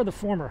Johnsons, or the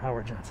former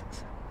Howard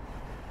Johnsons.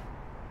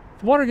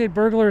 The Watergate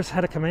burglars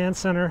had a command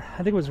center. I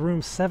think it was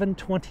room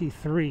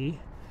 723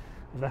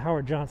 of the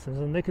Howard Johnsons,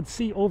 and they could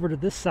see over to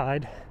this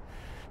side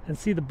and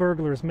see the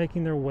burglars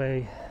making their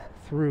way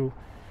through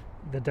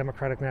the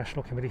Democratic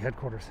National Committee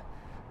headquarters.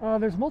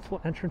 There's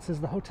multiple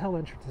entrances. The hotel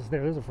entrance is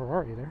there. There's a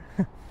Ferrari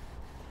there.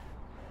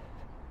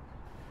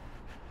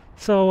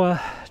 So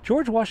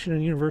George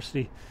Washington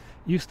University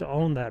used to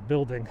own that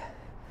building,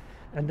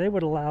 and they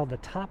would allow the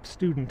top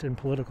student in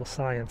political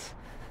science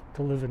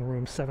to live in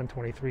room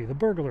 723, the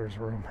burglar's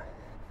room.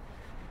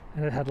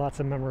 And it had lots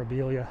of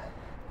memorabilia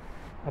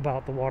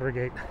about the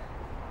Watergate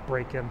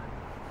break-in.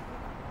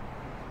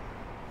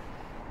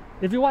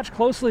 If you watch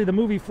closely the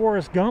movie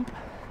Forrest Gump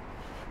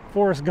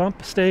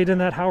stayed in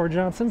that Howard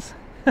Johnson's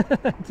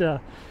and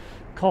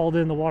called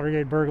in the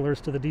Watergate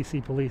burglars to the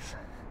DC police.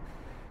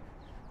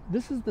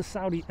 This is the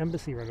Saudi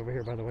embassy right over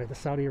here, by the way, the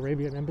Saudi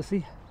Arabian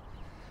embassy.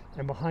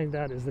 And behind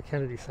that is the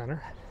Kennedy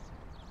Center.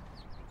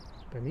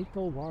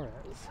 Benito Juarez.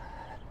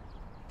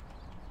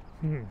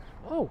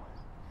 Oh,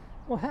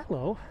 well,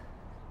 hello.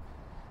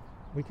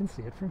 We can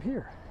see it from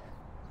here.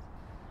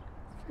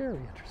 Very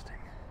interesting.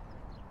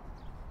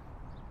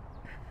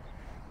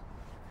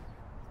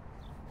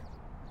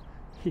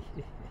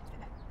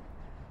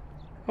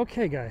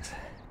 Okay, guys.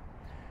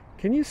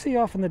 Can you see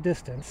off in the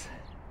distance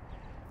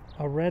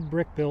a red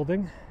brick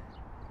building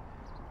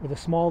with a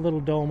small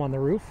little dome on the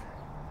roof?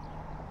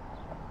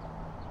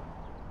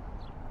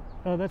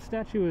 That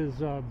statue is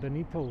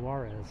Benito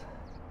Juarez.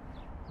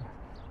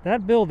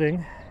 That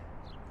building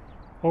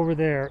over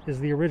there is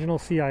the original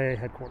CIA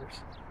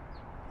headquarters.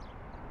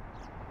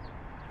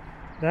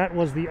 That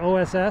was the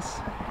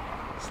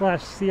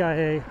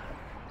OSS/CIA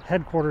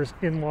headquarters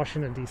in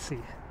Washington, D.C.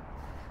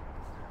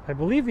 I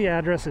believe the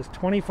address is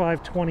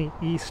 2520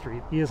 E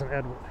Street. E as in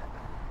Edward.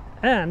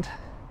 And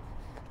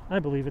I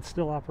believe it's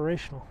still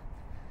operational.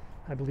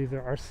 I believe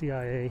there are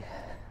CIA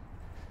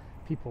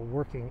people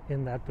working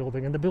in that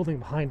building and the building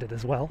behind it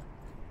as well.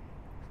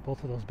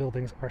 Both of those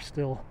buildings are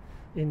still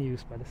in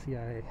use by the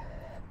CIA.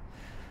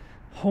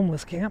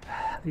 Homeless camp.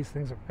 These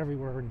things are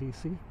everywhere in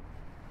DC.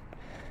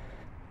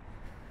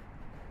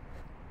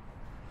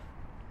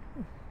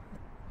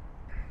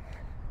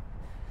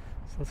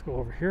 So let's go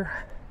over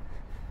here,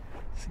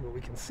 see what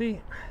we can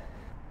see.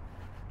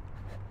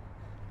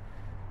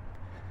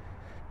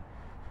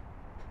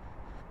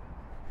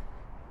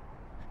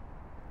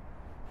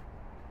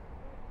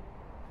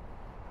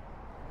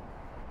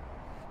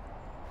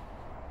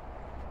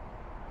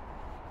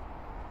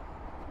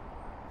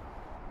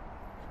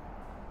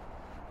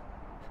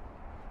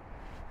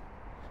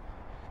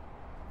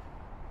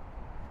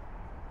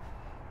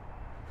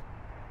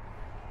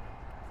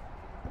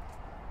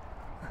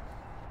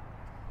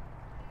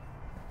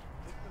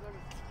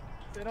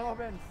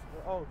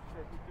 Oh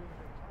shit, he's doing it.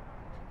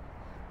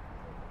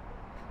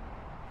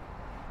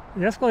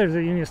 The escalators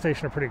at Union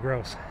Station are pretty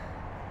gross.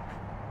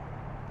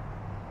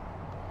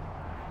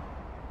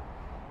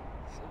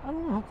 So I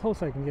don't know how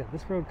close I can get.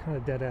 This road kind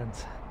of dead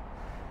ends.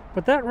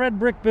 But that red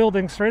brick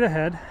building straight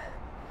ahead,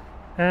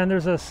 and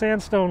there's a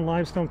sandstone,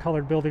 limestone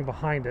colored building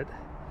behind it.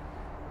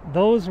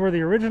 Those were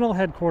the original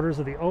headquarters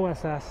of the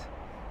OSS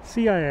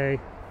CIA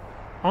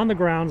on the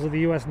grounds of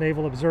the U.S.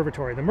 Naval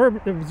Observatory.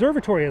 The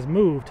observatory has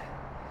moved.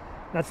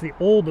 That's the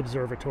old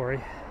observatory.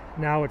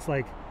 Now it's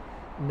like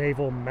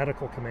Naval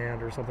Medical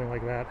Command or something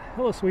like that.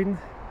 Hello, Sweden.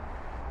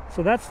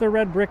 So that's the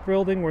red brick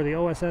building where the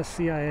OSS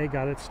CIA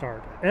got its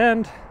start.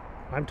 And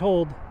I'm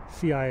told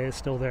CIA is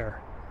still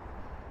there.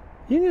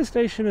 Union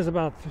Station is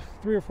about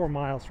 3 or 4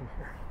 miles from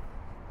here.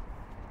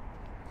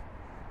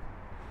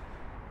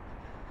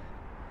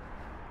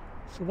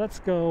 So let's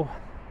go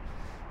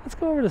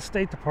over to the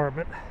State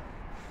Department,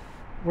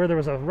 where there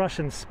was a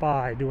Russian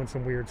spy doing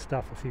some weird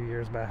stuff a few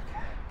years back.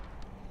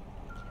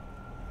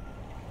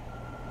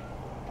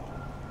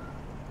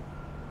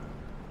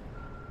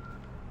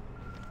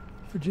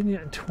 Virginia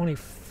and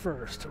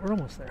 21st. We're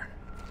almost there.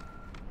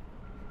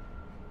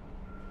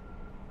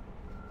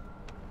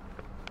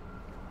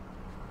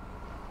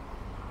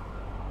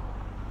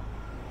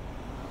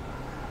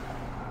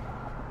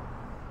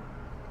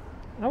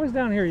 I was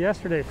down here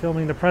yesterday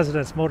filming the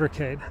President's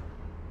Motorcade.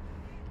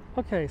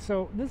 Okay,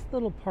 so this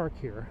little park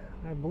here,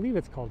 I believe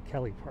it's called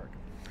Kelly Park.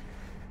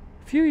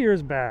 A few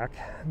years back,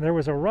 there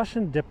was a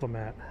Russian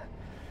diplomat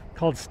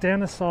called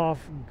Stanislav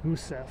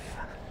Gusev.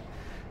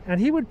 And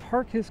he would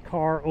park his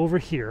car over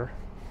here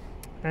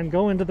and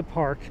go into the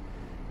park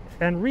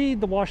and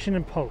read the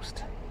Washington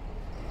Post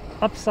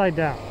upside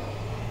down.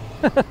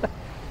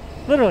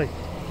 Literally,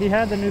 he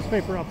had the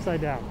newspaper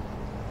upside down.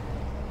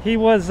 He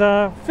was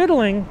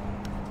fiddling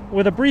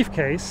with a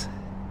briefcase,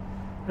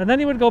 and then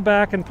he would go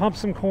back and pump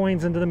some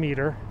coins into the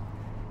meter,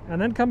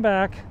 and then come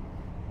back,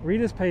 read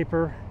his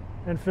paper,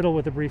 and fiddle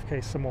with the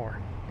briefcase some more.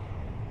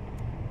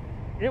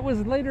 It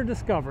was later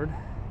discovered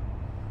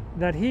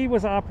that he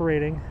was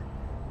operating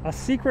a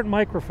secret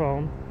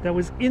microphone that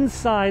was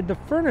inside the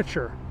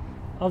furniture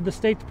of the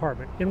State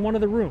Department in one of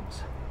the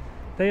rooms.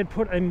 They had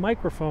put a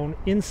microphone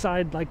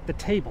inside like the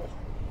table,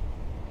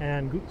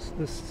 and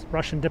this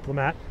Russian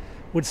diplomat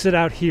would sit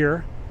out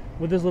here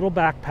with his little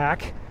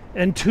backpack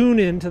and tune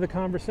in to the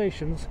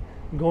conversations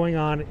going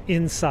on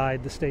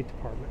inside the State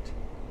Department.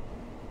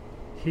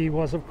 He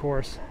was, of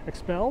course,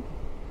 expelled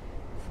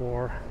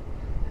for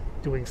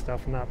doing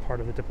stuff not part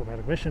of the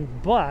diplomatic mission,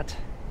 but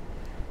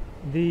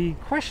the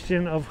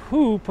question of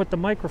who put the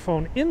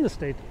microphone in the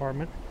State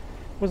Department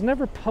was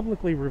never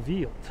publicly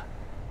revealed.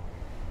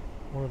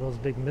 One of those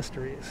big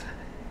mysteries.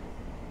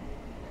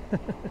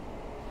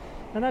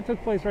 And that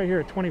took place right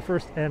here at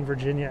 21st and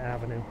Virginia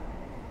Avenue.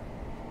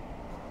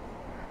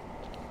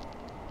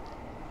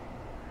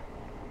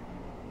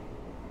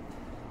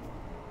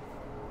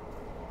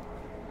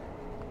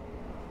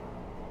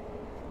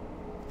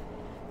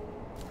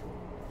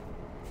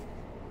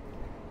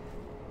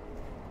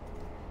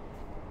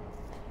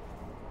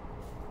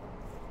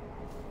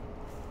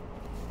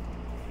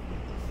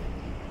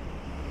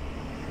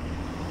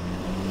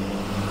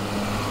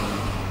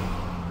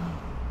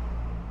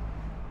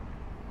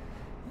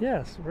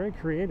 Yes, very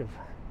creative.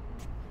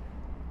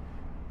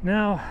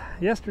 Now,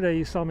 yesterday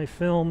you saw me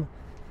film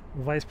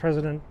the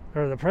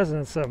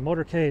president's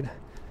motorcade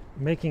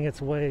making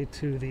its way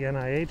to the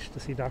NIH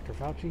to see Dr.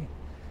 Fauci.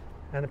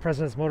 And the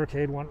president's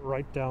motorcade went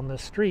right down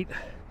this street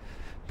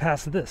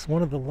past this,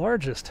 one of the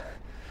largest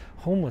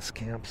homeless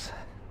camps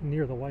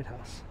near the White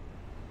House.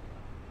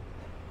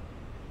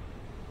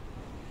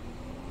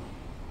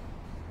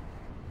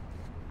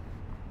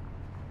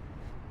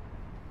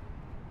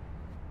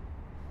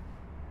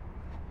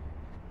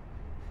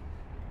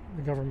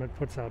 The government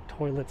puts out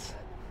toilets,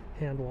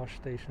 hand wash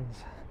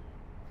stations.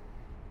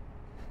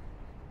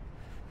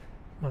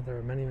 But there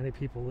are many, many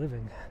people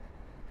living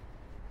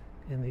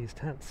in these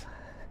tents.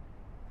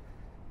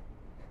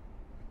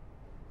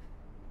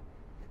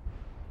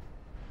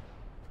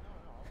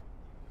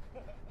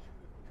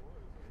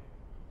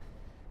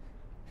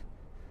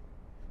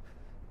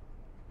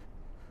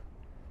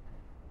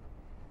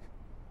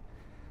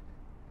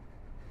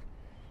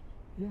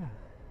 Yeah.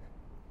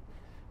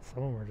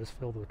 Some of them are just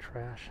filled with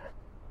trash.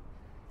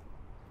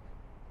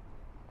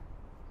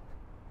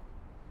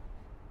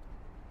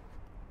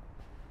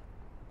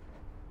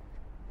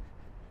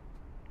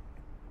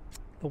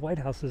 The White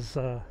House is,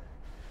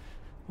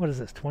 what is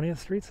this, 20th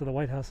Street? So the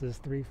White House is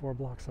 3-4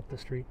 blocks up the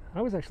street.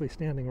 I was actually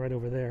standing right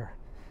over there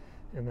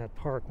in that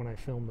park when I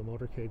filmed the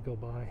motorcade go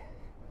by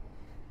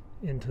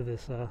into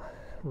this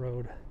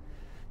road.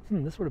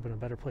 This would have been a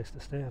better place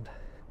to stand.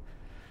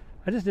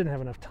 I just didn't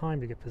have enough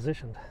time to get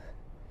positioned.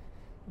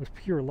 It was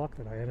pure luck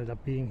that I ended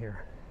up being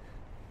here.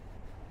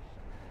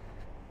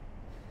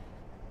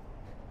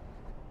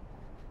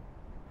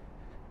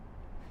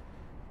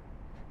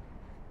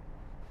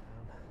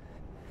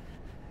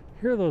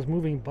 Here are those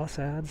moving bus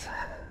ads.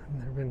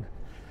 They've been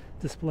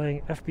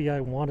displaying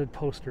FBI wanted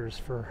posters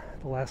for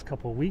the last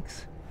couple of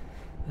weeks.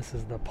 This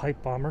is the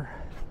pipe bomber.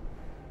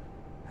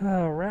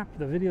 Wrap,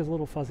 the video's a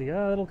little fuzzy.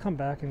 It'll come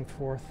back and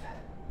forth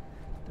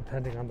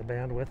depending on the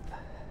bandwidth.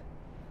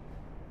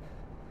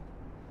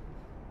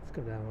 Let's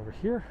go down over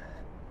here.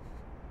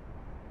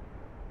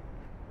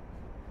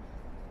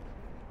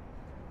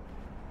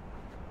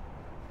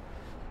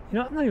 You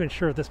know, I'm not even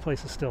sure if this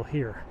place is still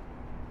here.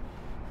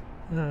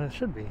 It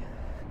should be.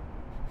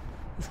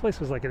 This place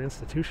was like an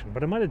institution,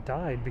 but it might have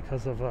died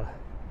because of all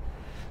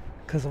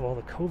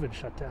the COVID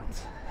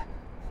shutdowns.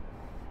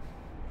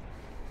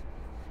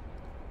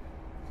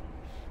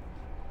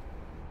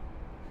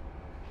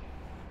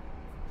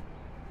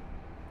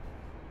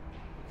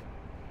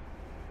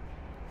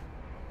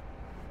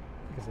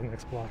 I think it's the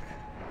next block.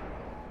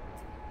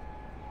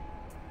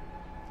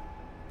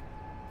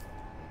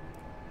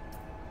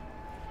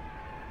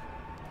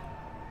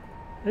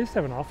 I used to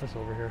have an office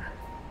over here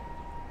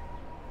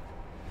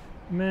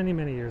many,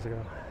 many years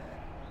ago.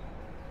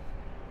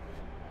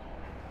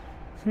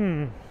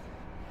 It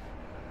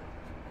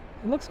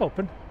looks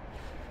open.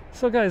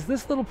 So guys,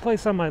 this little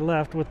place on my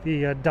left with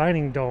the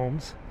dining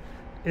domes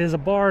is a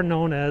bar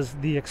known as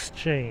the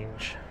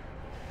Exchange.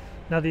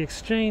 Now the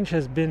Exchange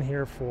has been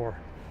here for,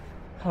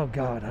 oh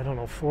God, I don't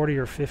know, 40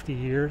 or 50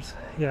 years.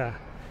 Yeah,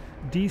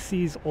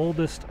 DC's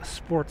oldest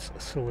sports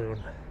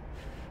saloon.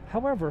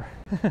 However,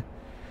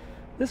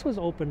 this was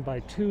opened by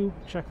two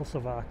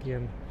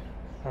Czechoslovakian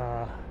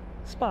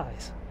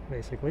spies,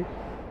 basically.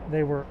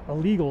 They were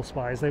illegal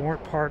spies. They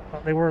weren't part.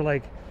 They were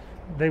like,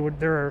 they would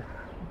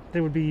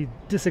be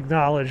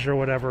disacknowledged or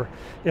whatever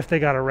if they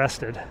got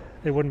arrested.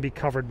 They wouldn't be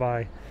covered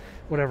by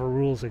whatever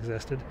rules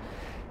existed.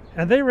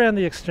 And they ran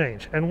the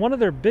Exchange. And one of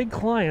their big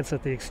clients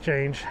at the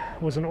Exchange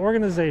was an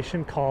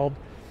organization called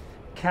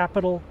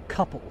Capital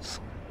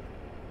Couples.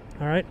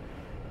 All right,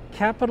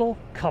 Capital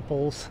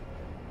Couples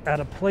at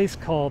a place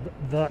called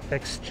the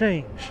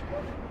Exchange.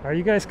 Are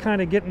you guys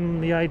kind of getting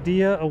the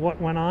idea of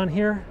what went on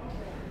here?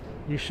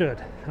 You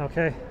should,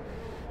 okay?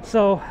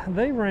 So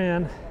they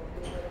ran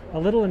a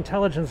little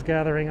intelligence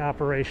gathering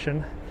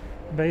operation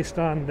based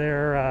on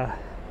their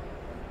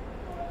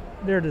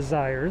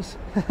desires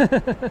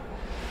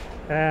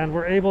and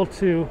were able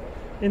to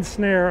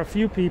ensnare a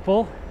few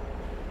people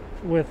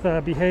with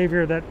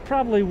behavior that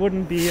probably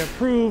wouldn't be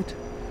approved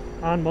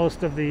on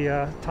most of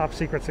the top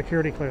secret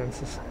security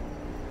clearances.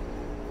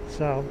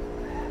 So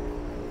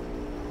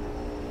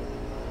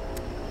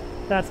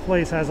that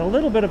place has a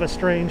little bit of a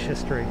strange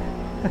history.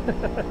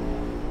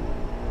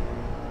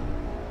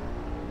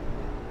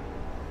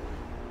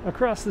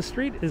 Across the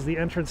street is the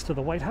entrance to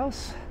the White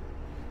House.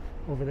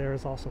 Over there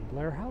is also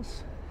Blair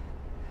House,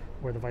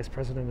 where the Vice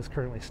President is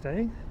currently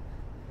staying.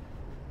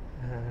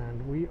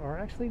 And we are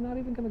actually not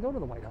even going to go to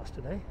the White House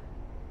today.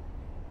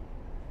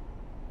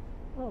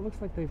 Well, it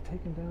looks like they've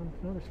taken down,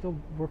 no, they're still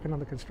working on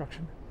the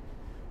construction.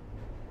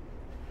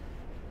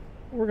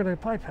 We're going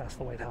to bypass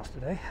the White House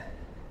today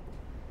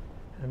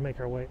and make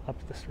our way up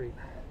the street.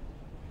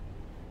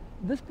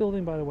 This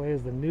building, by the way,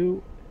 is the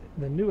new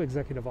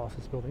executive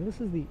office building.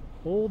 This is the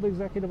old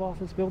executive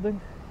office building,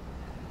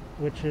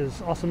 which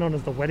is also known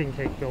as the wedding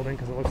cake building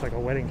because it looks like a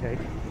wedding cake.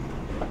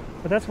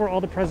 But that's where all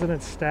the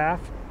president's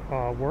staff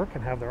work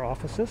and have their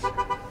offices.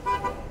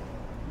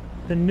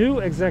 The new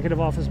executive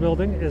office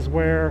building is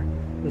where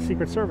the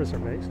Secret Service are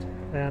based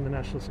and the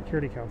National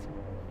Security Council.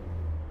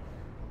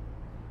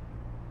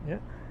 Yeah.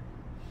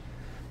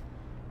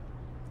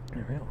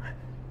 There we go.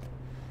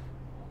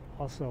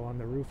 Also on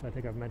the roof, I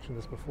think I've mentioned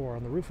this before,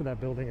 on the roof of that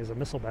building is a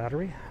missile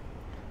battery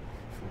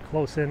for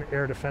close-in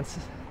air defense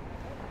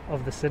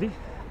of the city.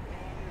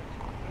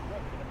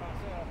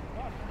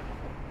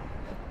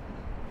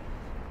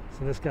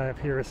 So this guy up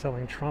here is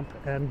selling Trump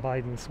and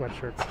Biden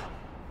sweatshirts.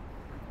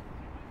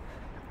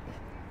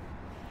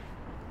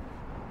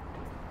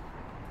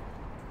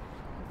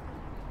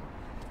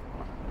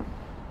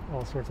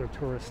 All sorts of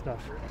tourist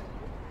stuff.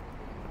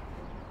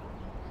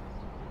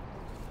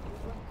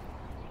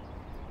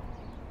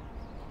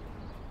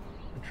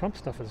 The Trump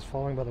stuff is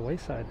falling by the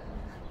wayside.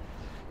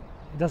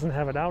 He doesn't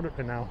have it out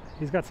right now.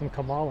 He's got some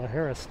Kamala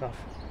Harris stuff.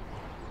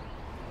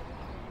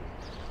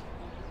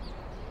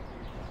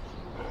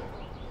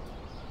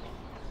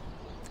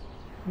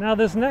 Now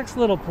this next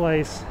little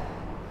place,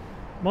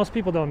 most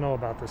people don't know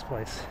about this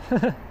place.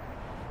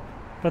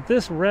 But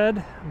this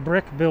red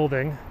brick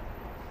building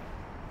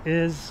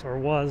is or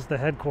was the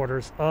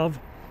headquarters of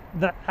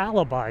the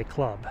Alibi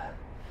Club.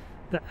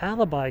 The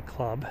Alibi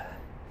Club,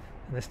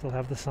 and they still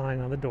have the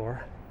sign on the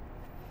door,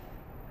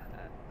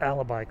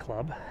 Alibi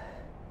Club.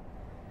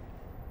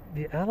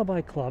 The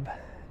Alibi Club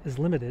is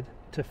limited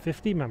to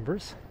 50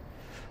 members.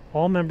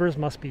 All members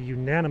must be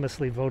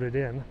unanimously voted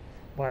in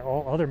by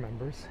all other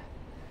members.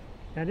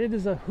 And it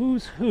is a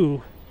who's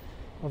who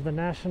of the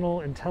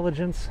national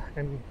intelligence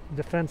and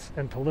defense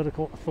and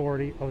political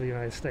authority of the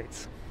United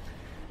States.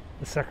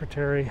 The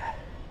Secretary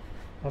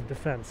of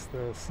Defense,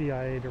 the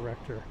CIA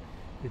Director,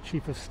 the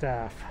Chief of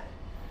Staff,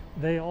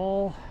 they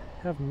all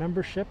have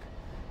membership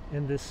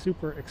in this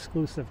super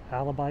exclusive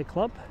Alibi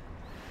Club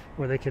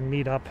where they can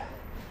meet up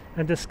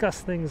and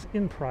discuss things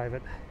in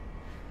private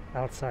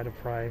outside of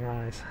prying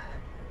eyes.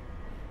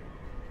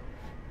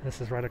 This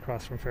is right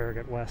across from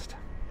Farragut West.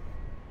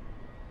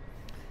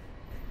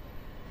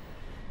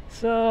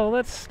 So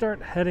let's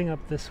start heading up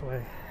this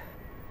way.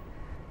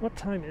 What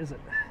time is it?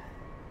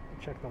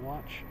 Check the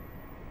watch.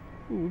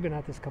 Ooh, we've been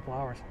at this a couple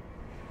hours.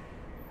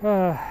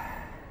 Oh,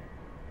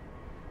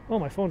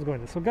 my phone's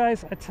going. So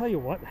guys, I tell you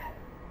what,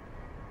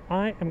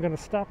 I am going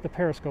to stop the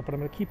Periscope, but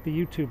I'm going to keep the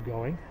YouTube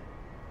going.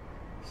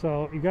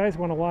 So you guys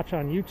want to watch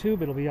on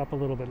YouTube, it'll be up a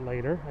little bit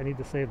later. I need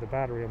to save the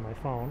battery on my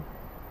phone.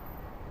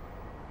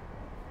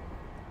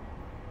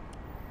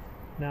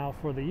 Now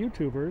for the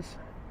YouTubers,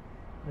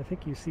 I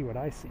think you see what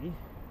I see.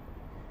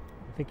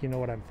 I think you know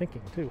what I'm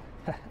thinking too.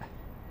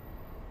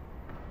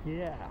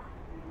 Yeah.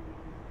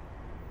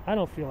 I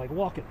don't feel like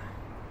walking.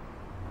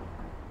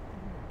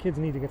 Kids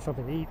need to get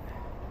something to eat.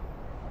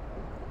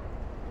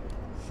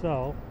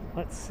 So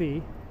let's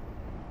see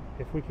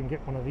if we can get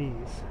one of these.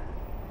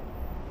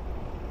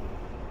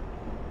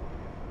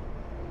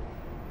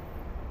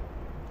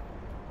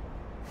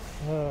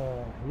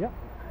 Yep.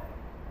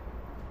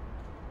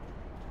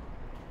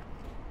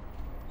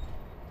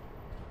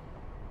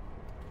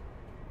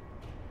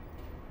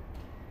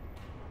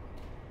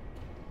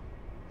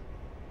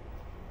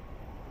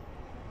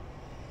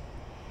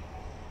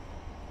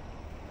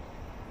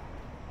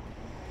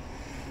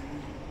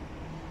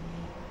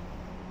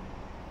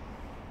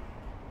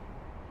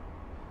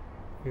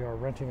 We are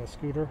renting a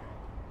scooter.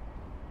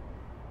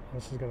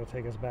 This is going to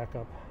take us back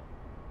up.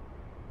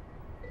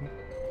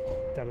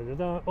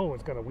 Da-da-da-da. Oh,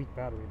 it's got a weak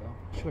battery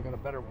though. Should have got a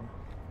better one.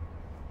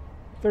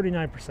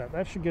 39%.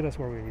 That should get us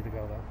where we need to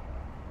go though.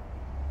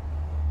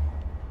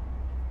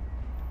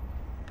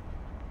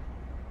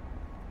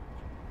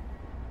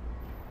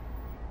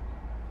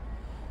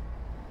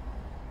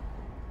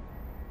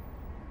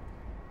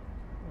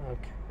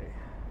 Okay.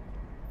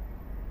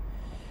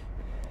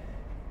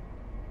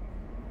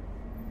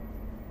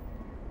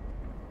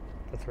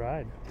 Let's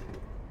ride.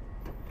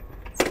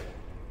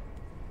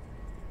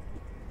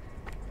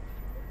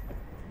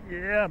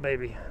 Yeah,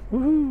 baby.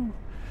 Woohoo!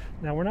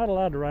 Now we're not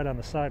allowed to ride on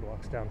the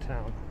sidewalks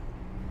downtown,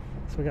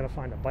 so we got to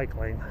find a bike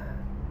lane.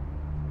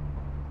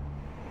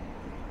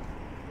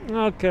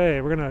 Okay,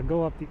 we're gonna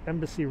go up the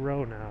Embassy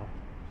Row now.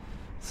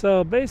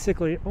 So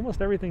basically,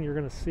 almost everything you're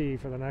gonna see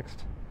for the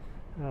next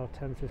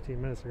 10-15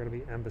 minutes are gonna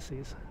be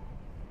embassies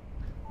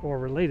or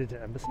related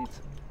to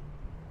embassies.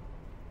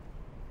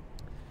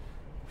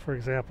 For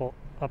example,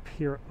 up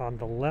here on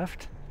the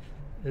left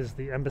is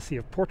the Embassy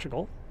of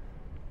Portugal.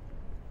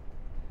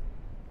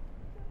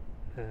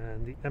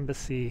 And the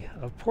Embassy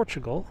of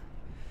Portugal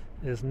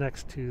is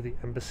next to the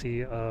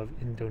Embassy of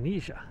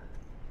Indonesia,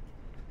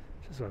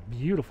 which is a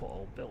beautiful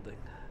old building.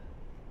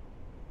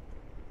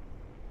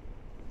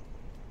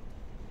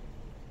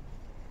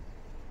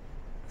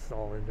 This is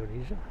all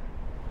Indonesia.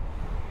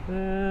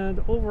 And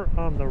over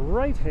on the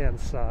right-hand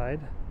side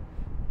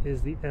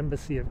is the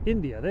Embassy of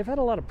India. They've had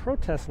a lot of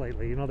protests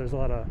lately. You know, there's a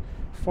lot of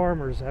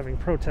farmers having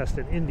protests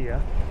in India.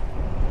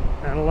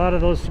 And a lot of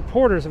those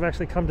supporters have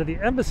actually come to the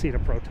embassy to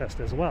protest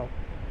as well.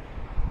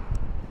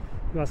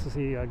 You also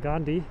see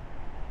Gandhi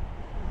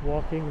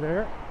walking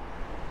there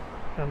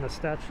on the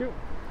statue.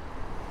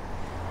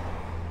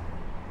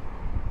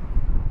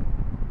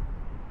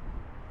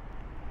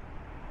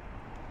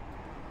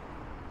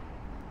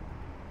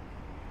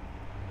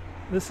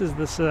 This is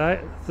the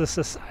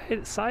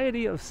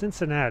Society of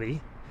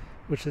Cincinnati,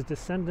 which is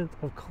descendant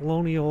of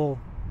colonial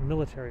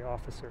military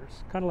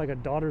officers, kind of like a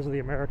Daughters of the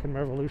American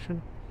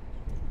Revolution.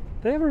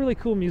 They have a really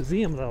cool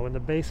museum, though, in the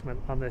basement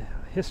on the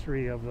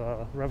history of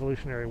the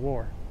Revolutionary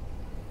War.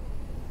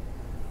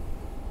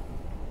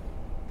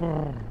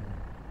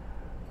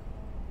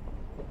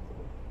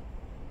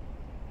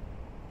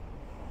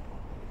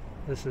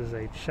 This is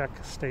a Czech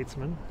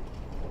statesman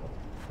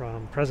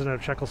from President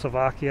of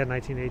Czechoslovakia,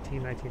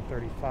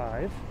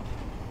 1918-1935.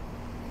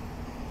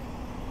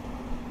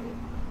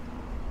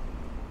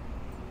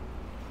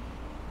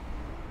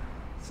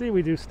 See,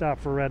 we do stop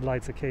for red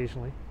lights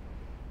occasionally.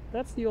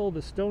 That's the old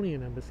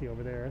Estonian embassy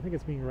over there. I think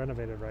it's being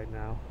renovated right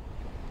now.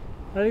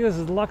 I think this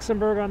is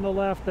Luxembourg on the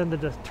left, and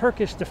the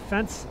Turkish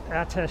Defense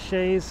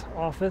Attaché's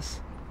office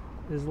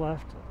is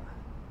left.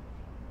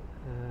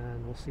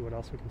 And we'll see what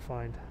else we can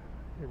find.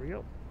 Here we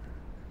go.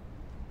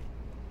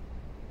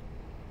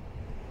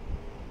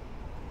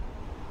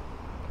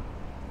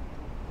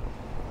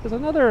 There's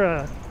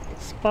another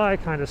spy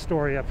kind of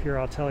story up here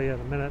I'll tell you in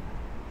a minute.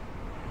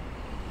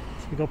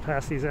 As we go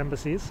past these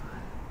embassies.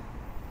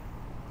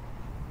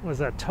 Was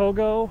that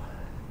Togo?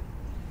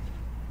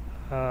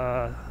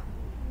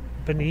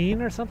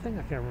 Benin or something?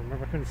 I can't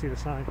remember. I couldn't see the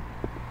sign.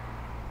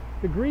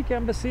 The Greek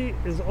embassy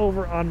is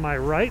over on my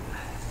right.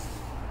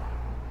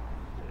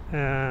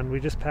 And we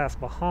just passed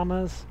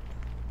Bahamas.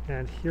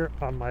 And here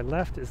on my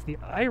left is the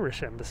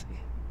Irish embassy.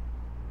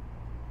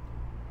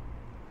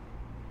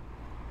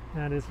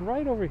 And it's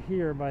right over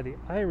here by the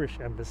Irish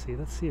embassy.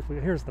 Let's see if we...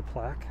 Here's the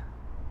plaque.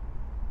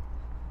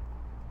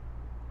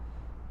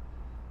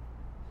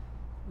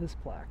 This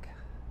plaque.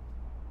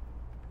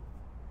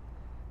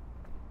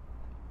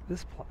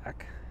 This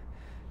plaque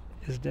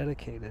is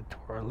dedicated to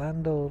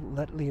Orlando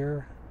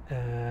Letelier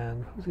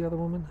And who's the other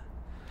woman?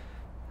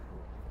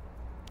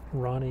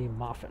 Ronnie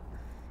Moffat.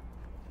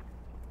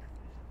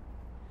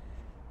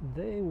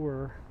 They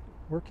were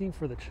working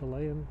for the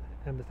Chilean,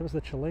 and there was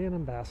the Chilean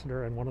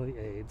ambassador and one of the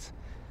aides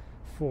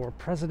for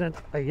President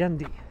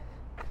Allende,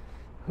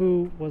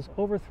 who was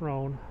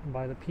overthrown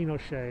by the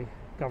Pinochet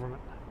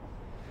government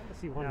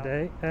one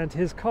day, and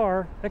his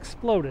car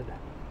exploded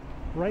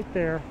right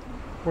there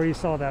where you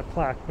saw that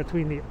plaque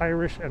between the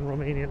Irish and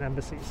Romanian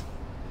embassies.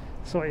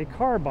 So a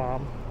car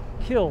bomb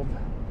killed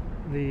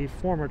the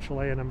former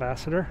Chilean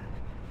ambassador,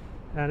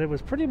 and it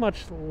was pretty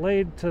much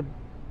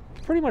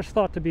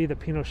thought to be the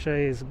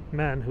Pinochet's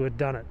men who had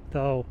done it,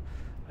 though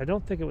I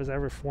don't think it was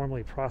ever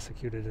formally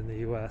prosecuted in the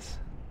US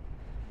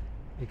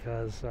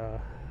because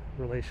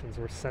relations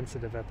were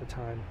sensitive at the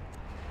time.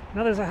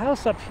 Now there's a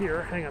house up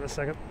here. Hang on a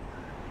second.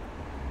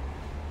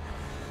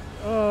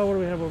 Oh, what do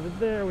we have over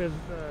there? We have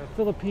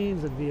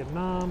Philippines and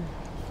Vietnam.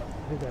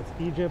 I think that's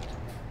Egypt.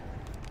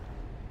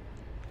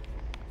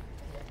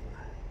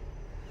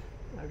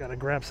 I've got to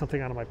grab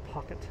something out of my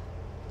pocket.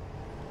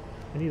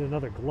 I need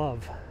another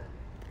glove.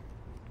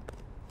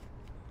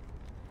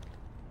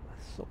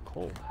 It's so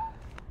cold.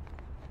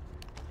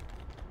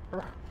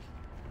 Okay.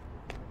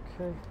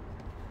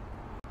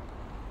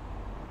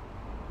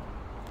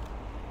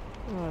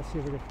 Oh, let's see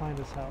if we can find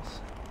this house.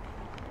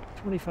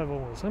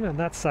 2501. So I'm on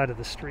that side of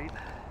the street.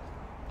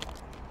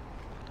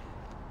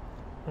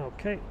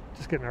 Okay,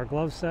 just getting our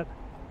gloves set.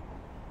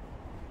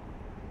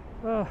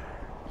 Oh,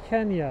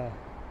 Kenya,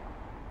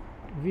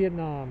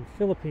 Vietnam,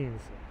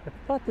 Philippines. I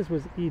thought this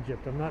was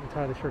Egypt. I'm not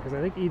entirely sure because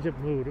I think Egypt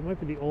moved. It might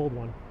be the old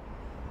one.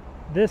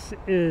 This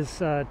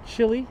is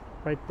Chile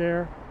right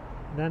there,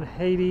 then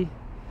Haiti,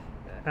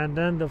 and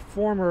then the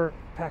former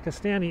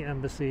Pakistani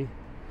embassy,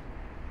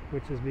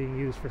 which is being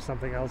used for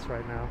something else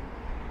right now.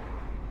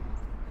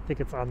 I think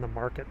it's on the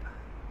market.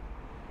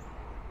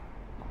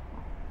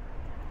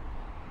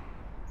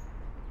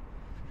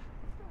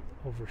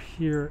 Over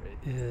here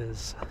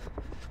is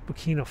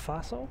Burkina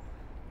Faso.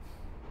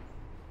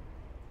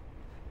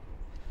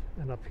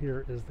 And up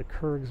here is the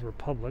Kyrgyz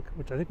Republic,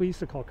 which I think we used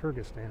to call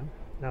Kyrgyzstan.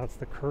 Now it's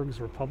the Kyrgyz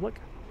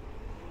Republic.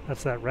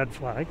 That's that red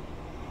flag.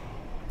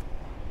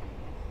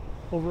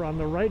 Over on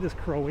the right is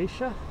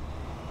Croatia.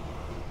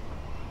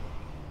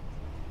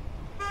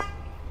 And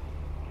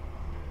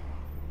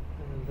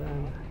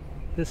then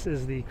this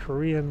is the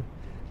Korean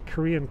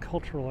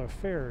Cultural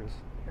Affairs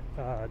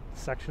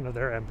section of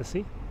their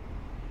embassy.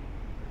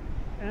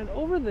 And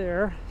over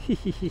there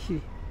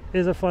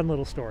is a fun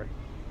little story.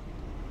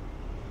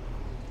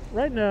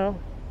 Right now,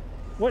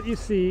 what you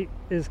see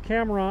is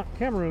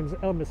Cameroon's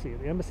embassy,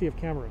 the Embassy of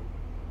Cameroon.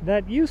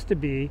 That used to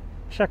be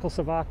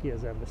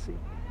Czechoslovakia's embassy.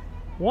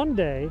 One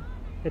day,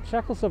 a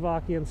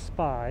Czechoslovakian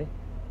spy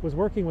was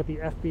working with the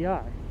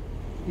FBI.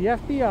 The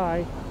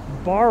FBI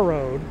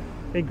borrowed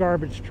a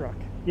garbage truck.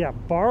 Yeah,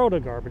 borrowed a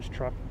garbage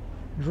truck,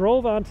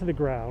 drove onto the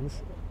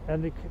grounds,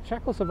 and the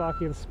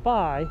Czechoslovakian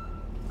spy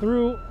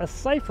threw a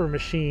cipher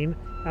machine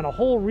and a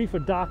whole reef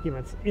of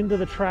documents into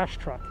the trash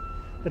truck.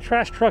 The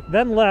trash truck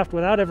then left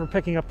without ever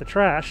picking up the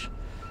trash,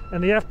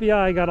 and the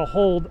FBI got a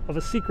hold of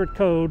a secret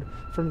code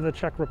from the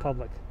Czech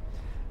Republic.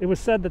 It was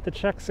said that the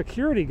Czech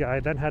security guy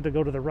then had to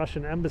go to the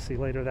Russian embassy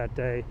later that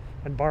day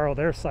and borrow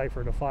their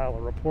cipher to file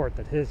a report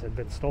that his had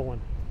been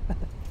stolen.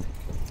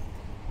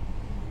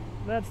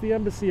 That's the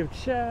Embassy of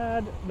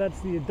Chad. That's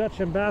the Dutch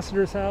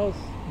ambassador's house.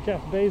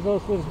 Jeff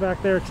Bezos lives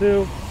back there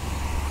too.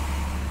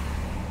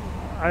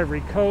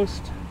 Ivory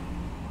Coast.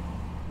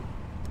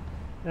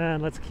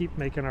 And let's keep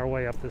making our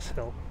way up this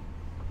hill.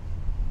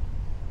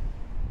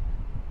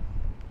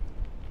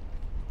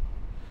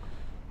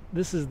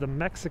 This is the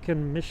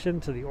Mexican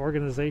mission to the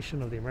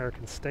Organization of the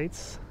American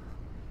States.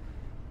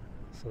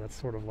 So that's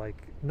sort of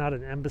like, not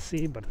an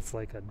embassy, but it's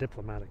like a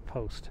diplomatic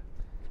post.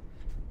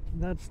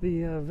 That's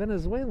the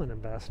Venezuelan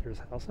ambassador's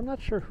house. I'm not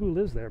sure who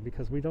lives there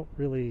because we don't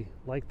really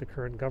like the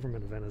current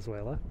government of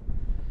Venezuela.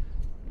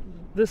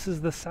 This is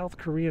the South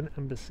Korean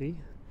embassy.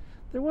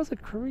 There was a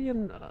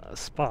Korean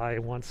spy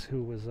once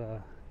who was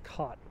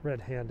caught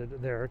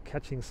red-handed there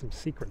catching some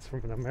secrets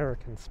from an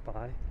American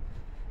spy.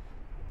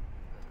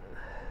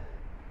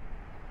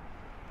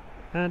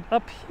 And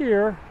up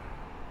here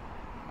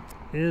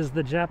is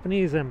the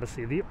Japanese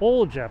embassy, the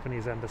old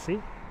Japanese embassy,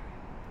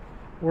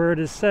 where it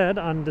is said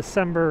on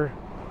December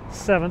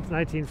 7th,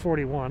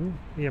 1941,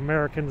 the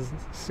American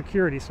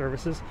security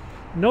services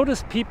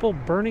noticed people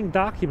burning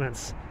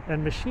documents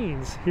and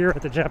machines here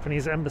at the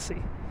Japanese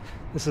embassy.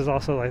 This is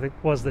also, I think,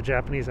 was the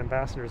Japanese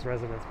ambassador's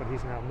residence, but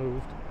he's now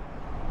moved.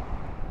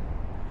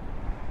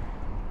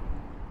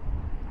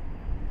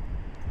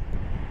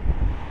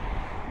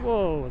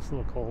 Whoa, it's a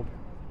little cold.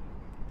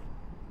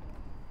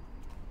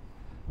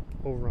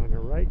 Over on your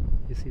right,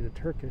 you see the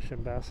Turkish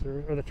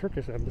ambassador, or the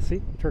Turkish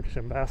embassy. The Turkish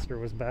ambassador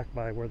was back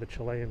by where the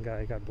Chilean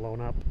guy got blown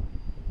up.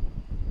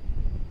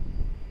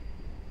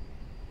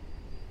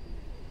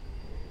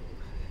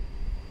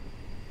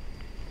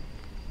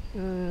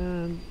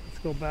 And let's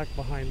go back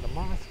behind the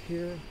mosque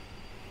here.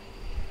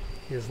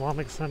 The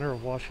Islamic Center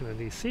of Washington,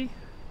 D.C.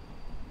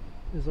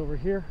 is over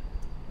here.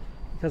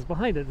 because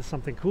behind it is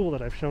something cool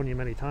that I've shown you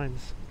many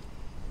times.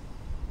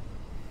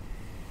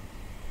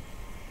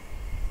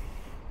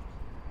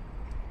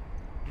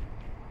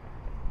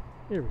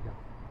 Here we go.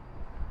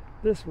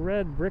 This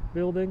red brick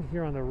building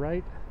here on the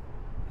right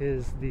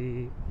is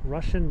the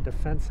Russian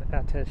Defense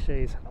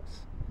Attaché's house.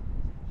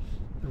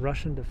 The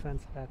Russian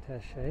Defense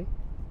Attaché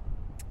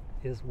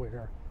is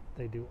where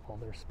they do all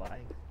their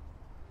spying.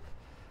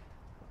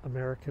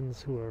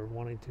 Americans who are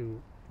wanting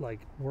to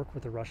work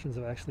with the Russians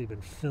have actually been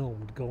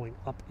filmed going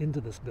up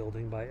into this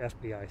building by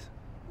FBI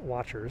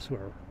watchers who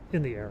are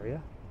in the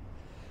area.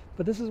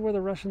 But this is where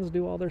the Russians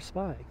do all their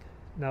spying.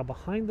 Now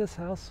behind this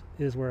house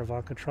is where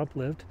Ivanka Trump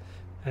lived,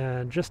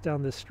 and just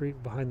down this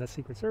street behind that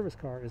Secret Service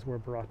car is where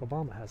Barack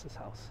Obama has his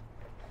house.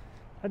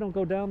 I don't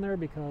go down there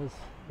because,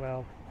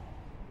 well,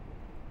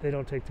 they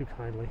don't take too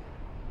kindly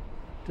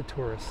to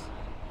tourists.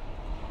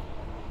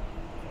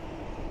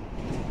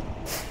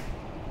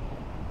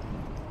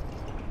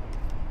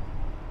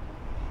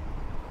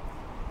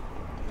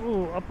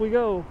 Ooh, up we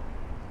go.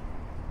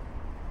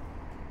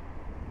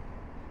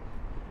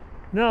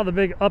 Now the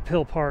big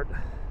uphill part.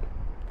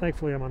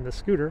 Thankfully I'm on this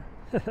scooter.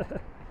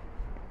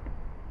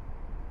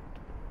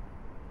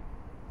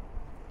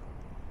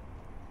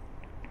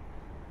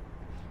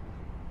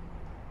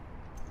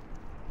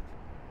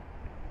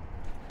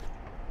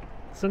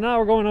 So now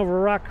we're going over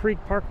Rock Creek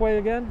Parkway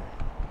again.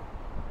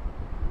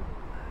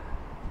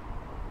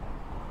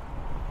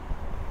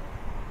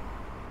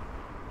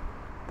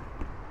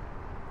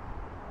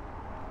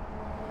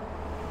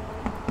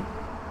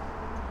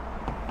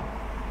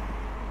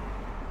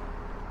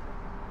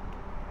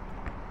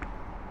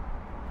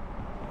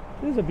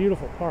 This is a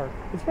beautiful park.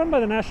 It's run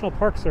by the National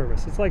Park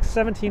Service. It's like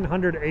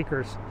 1,700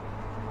 acres.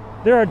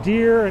 There are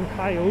deer and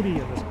coyote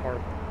in this park.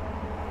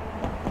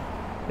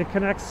 It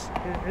connects,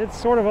 it's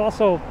sort of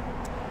also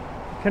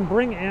can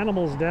bring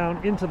animals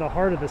down into the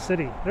heart of the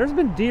city. There's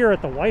been deer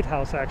at the White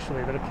House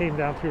actually that have came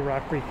down through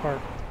Rock Creek Park.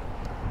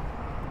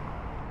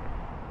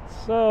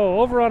 So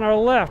over on our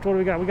left, what do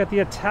we got? We got the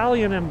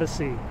Italian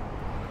Embassy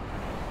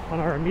on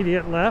our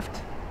immediate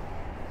left.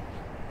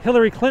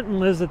 Hillary Clinton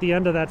lives at the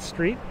end of that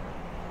street.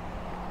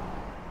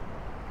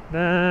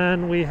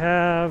 Then we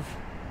have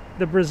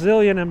the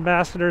Brazilian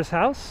ambassador's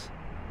house.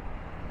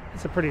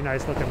 It's a pretty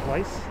nice looking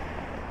place.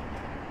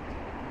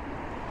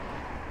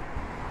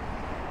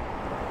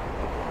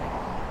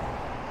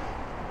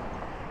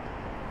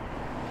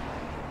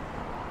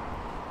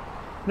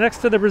 Next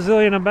to the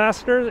Brazilian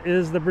ambassador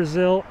is the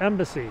Brazil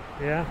Embassy.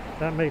 Yeah,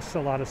 that makes a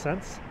lot of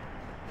sense.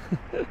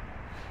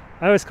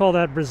 I always call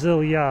that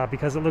Brasilia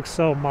because it looks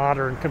so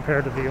modern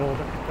compared to the old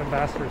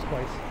ambassador's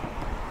place.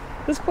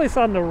 This place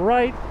on the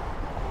right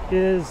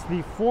is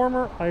the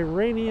former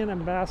Iranian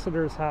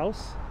ambassador's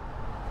house,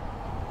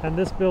 and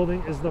this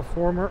building is the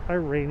former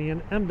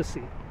Iranian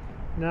embassy.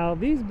 Now,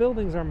 these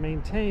buildings are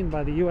maintained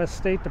by the U.S.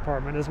 State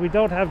Department, as we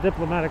don't have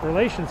diplomatic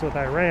relations with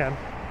Iran,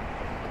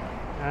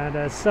 and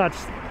as such,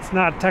 it's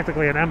not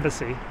technically an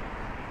embassy.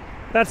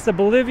 That's the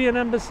Bolivian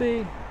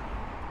embassy.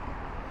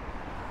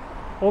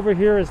 Over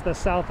here is the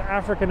South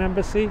African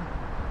embassy,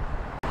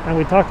 and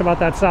we talked about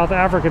that South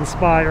African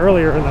spy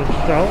earlier in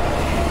the show.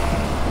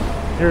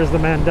 Here's the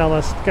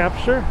Mandela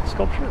sculpture.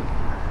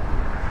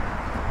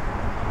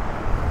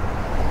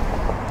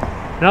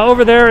 Now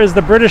over there is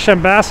the British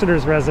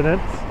ambassador's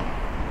residence.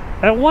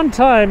 At one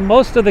time,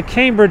 most of the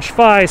Cambridge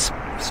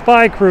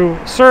spy crew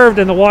served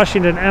in the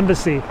Washington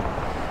embassy,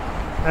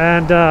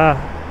 and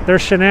their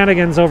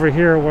shenanigans over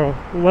here were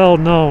well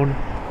known.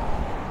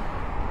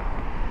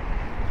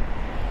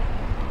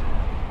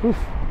 Oof.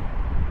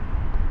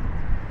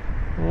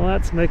 Well,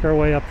 let's make our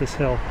way up this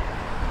hill.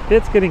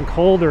 It's getting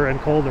colder and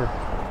colder.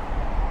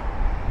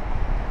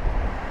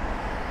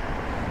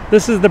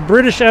 This is the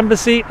British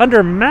Embassy,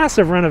 under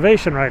massive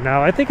renovation right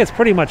now. I think it's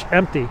pretty much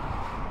empty.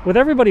 With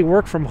everybody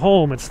work from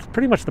home, it's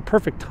pretty much the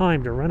perfect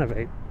time to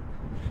renovate.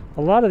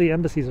 A lot of the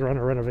embassies are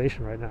under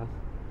renovation right now.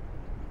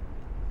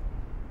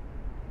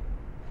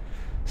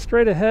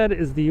 Straight ahead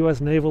is the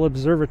U.S. Naval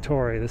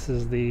Observatory. This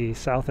is the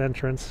south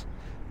entrance.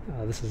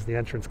 This is the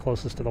entrance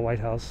closest to the White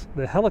House.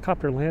 The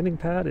helicopter landing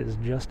pad is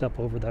just up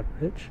over that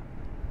ridge.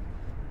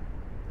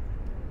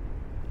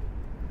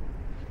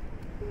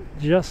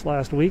 Just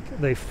last week,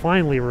 they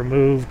finally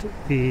removed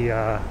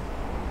the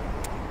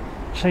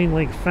chain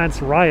link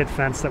fence, riot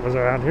fence that was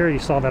around here. You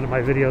saw that in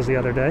my videos the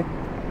other day.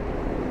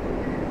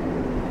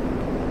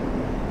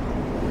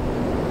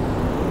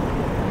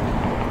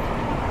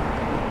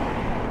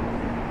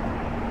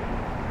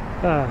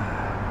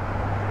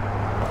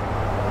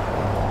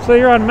 So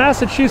you're on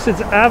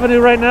Massachusetts Avenue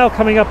right now,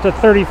 coming up to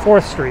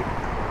 34th Street.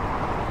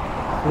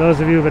 For those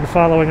of you who've been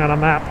following on a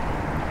map.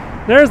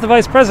 There's the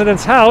Vice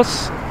President's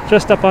house,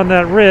 just up on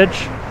that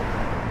ridge.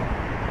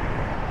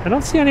 I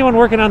don't see anyone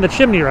working on the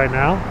chimney right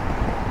now.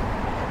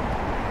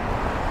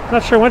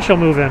 Not sure when she'll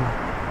move in.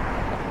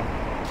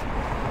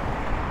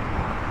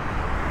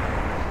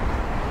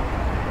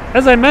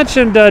 As I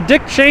mentioned,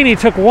 Dick Cheney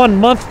took 1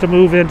 month to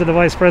move into the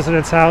Vice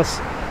President's house.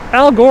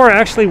 Al Gore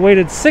actually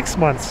waited 6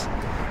 months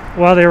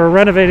while they were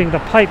renovating the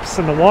pipes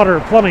and the water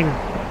plumbing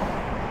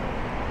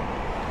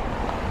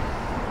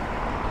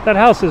That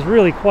house is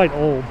really quite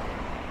old.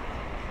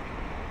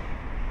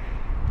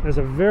 There's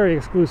a very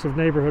exclusive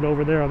neighborhood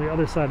over there on the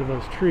other side of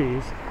those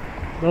trees.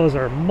 Those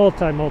are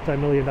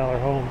multi-million dollar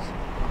homes.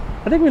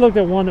 I think we looked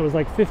at one that was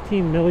like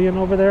 15 million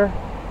over there.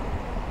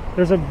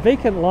 There's a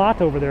vacant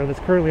lot over there that's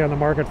currently on the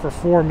market for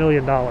 $4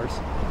 million.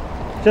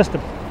 Just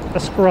a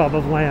scrub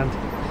of land.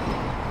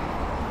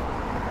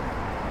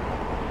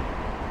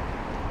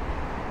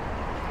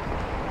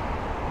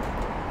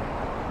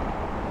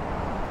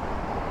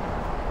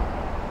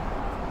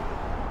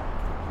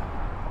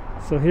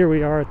 So here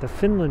we are at the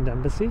Finland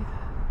Embassy.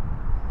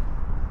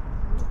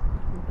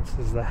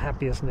 This is the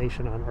happiest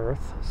nation on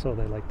earth, so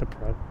they like to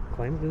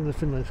proclaim. The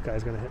Finland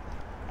guy's going to hit.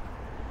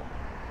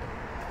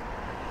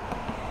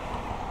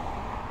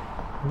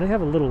 And they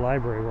have a little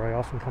library where I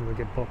often come to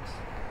get books.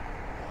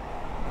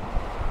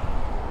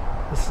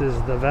 This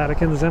is the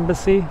Vatican's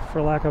embassy,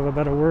 for lack of a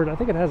better word. I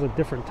think it has a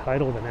different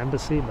title than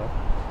embassy, but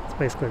it's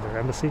basically their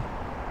embassy.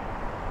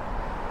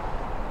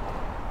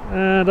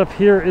 And up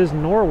here is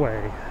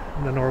Norway,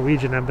 the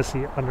Norwegian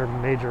embassy, under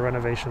major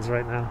renovations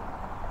right now.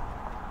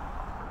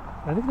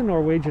 I think the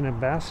Norwegian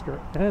ambassador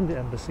and the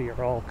embassy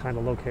are all kind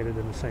of located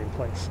in the same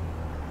place.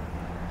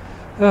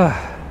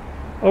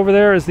 Over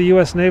there is the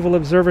U.S. Naval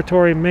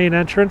Observatory main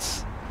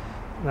entrance.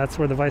 That's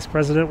where the Vice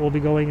President will be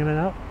going in and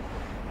out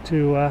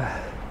to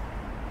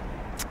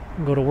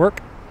go to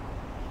work.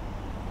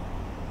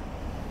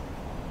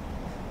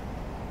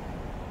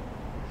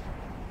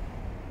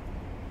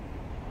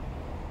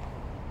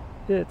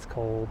 It's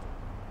cold.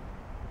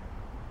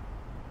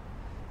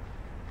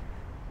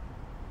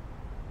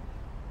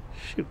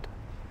 Shoot.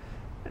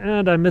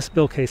 And I missed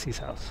Bill Casey's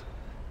house.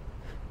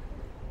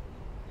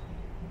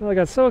 Well, I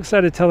got so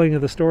excited telling you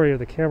the story of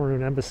the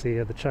Cameroon embassy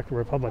of the Czech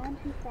Republic. Gone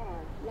too far.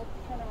 Let's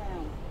turn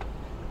around.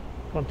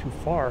 Gone too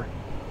far.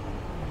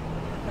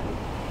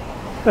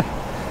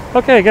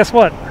 Okay, guess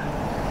what?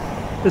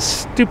 This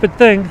stupid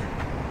thing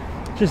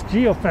just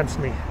geofenced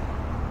me.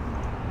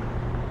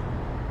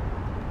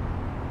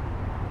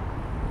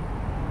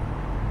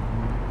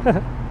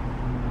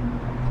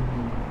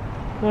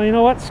 Well, you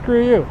know what?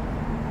 Screw you.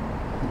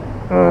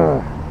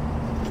 Ugh.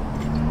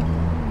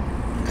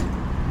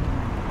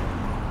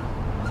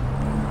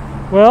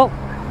 Well,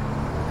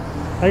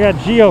 I got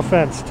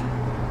geofenced,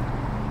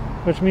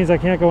 which means I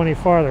can't go any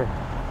farther.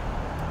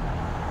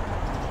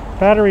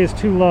 Battery is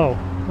too low.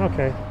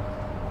 Okay.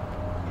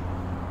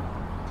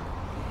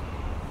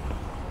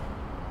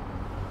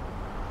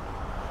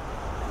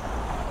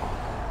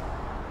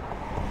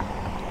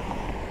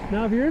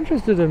 Now, if you're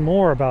interested in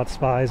more about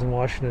spies in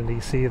Washington,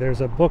 D.C.,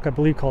 there's a book, I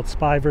believe, called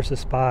Spy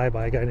vs. Spy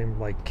by a guy named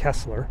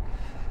Kessler,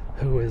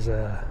 who is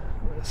a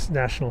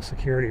national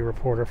security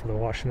reporter for the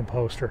Washington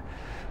Post or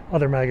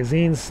other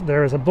magazines.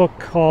 There is a book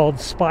called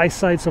Spy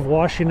Sites of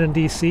Washington,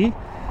 D.C.,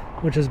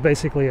 which is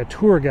basically a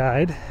tour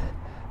guide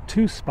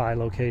to spy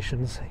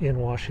locations in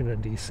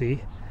Washington,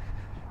 D.C.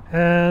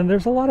 And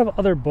there's a lot of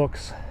other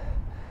books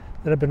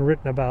that have been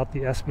written about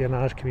the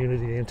espionage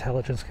community, the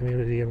intelligence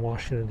community in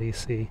Washington,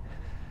 D.C.,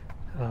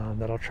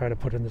 that I'll try to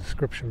put in the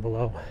description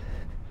below.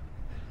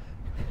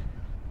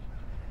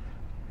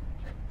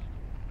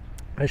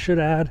 I should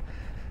add,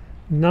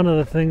 none of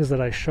the things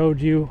that I showed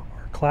you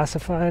are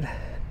classified.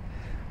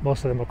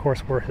 Most of them, of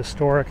course, were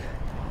historic.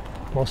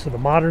 Most of the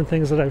modern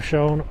things that I've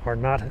shown are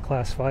not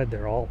classified.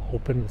 They're all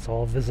open. It's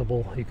all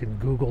visible. You can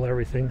Google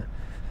everything.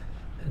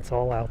 It's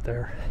all out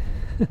there.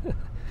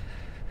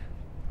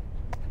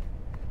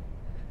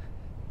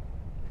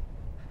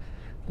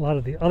 A lot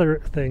of the other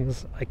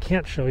things I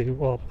can't show you.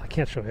 Well, I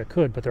can't show you. I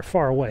could, but they're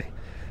far away.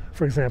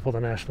 For example, the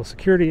National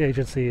Security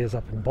Agency is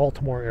up in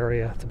Baltimore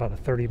area. It's about a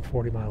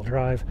 30-40 mile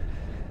drive.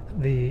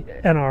 The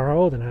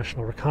NRO, the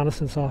National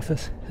Reconnaissance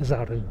Office, is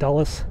out in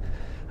Dulles.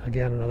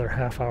 Again, another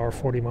half-hour,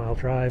 40-mile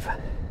drive.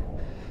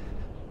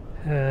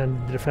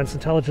 And the Defense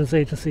Intelligence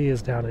Agency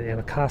is down in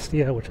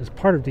Anacostia, which is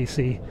part of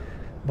D.C.,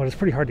 but it's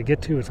pretty hard to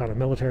get to. It's on a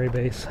military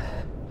base.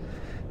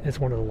 It's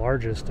one of the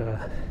largest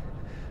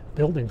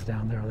buildings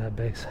down there on that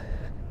base.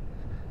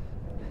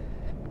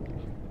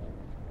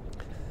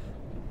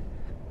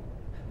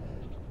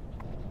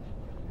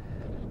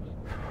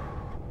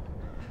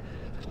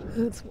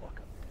 Let's walk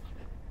up.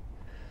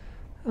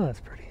 Oh, that's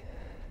pretty.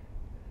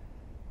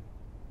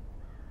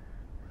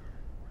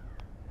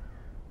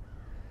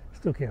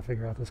 Still can't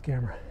figure out this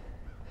camera.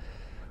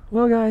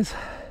 Well, guys,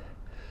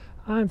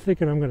 I'm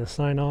thinking I'm going to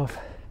sign off,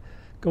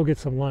 go get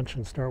some lunch,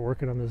 and start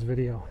working on this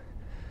video.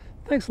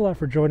 Thanks a lot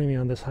for joining me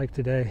on this hike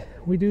today.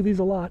 We do these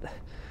a lot.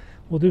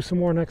 We'll do some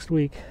more next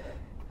week.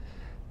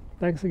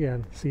 Thanks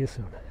again. See you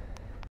soon.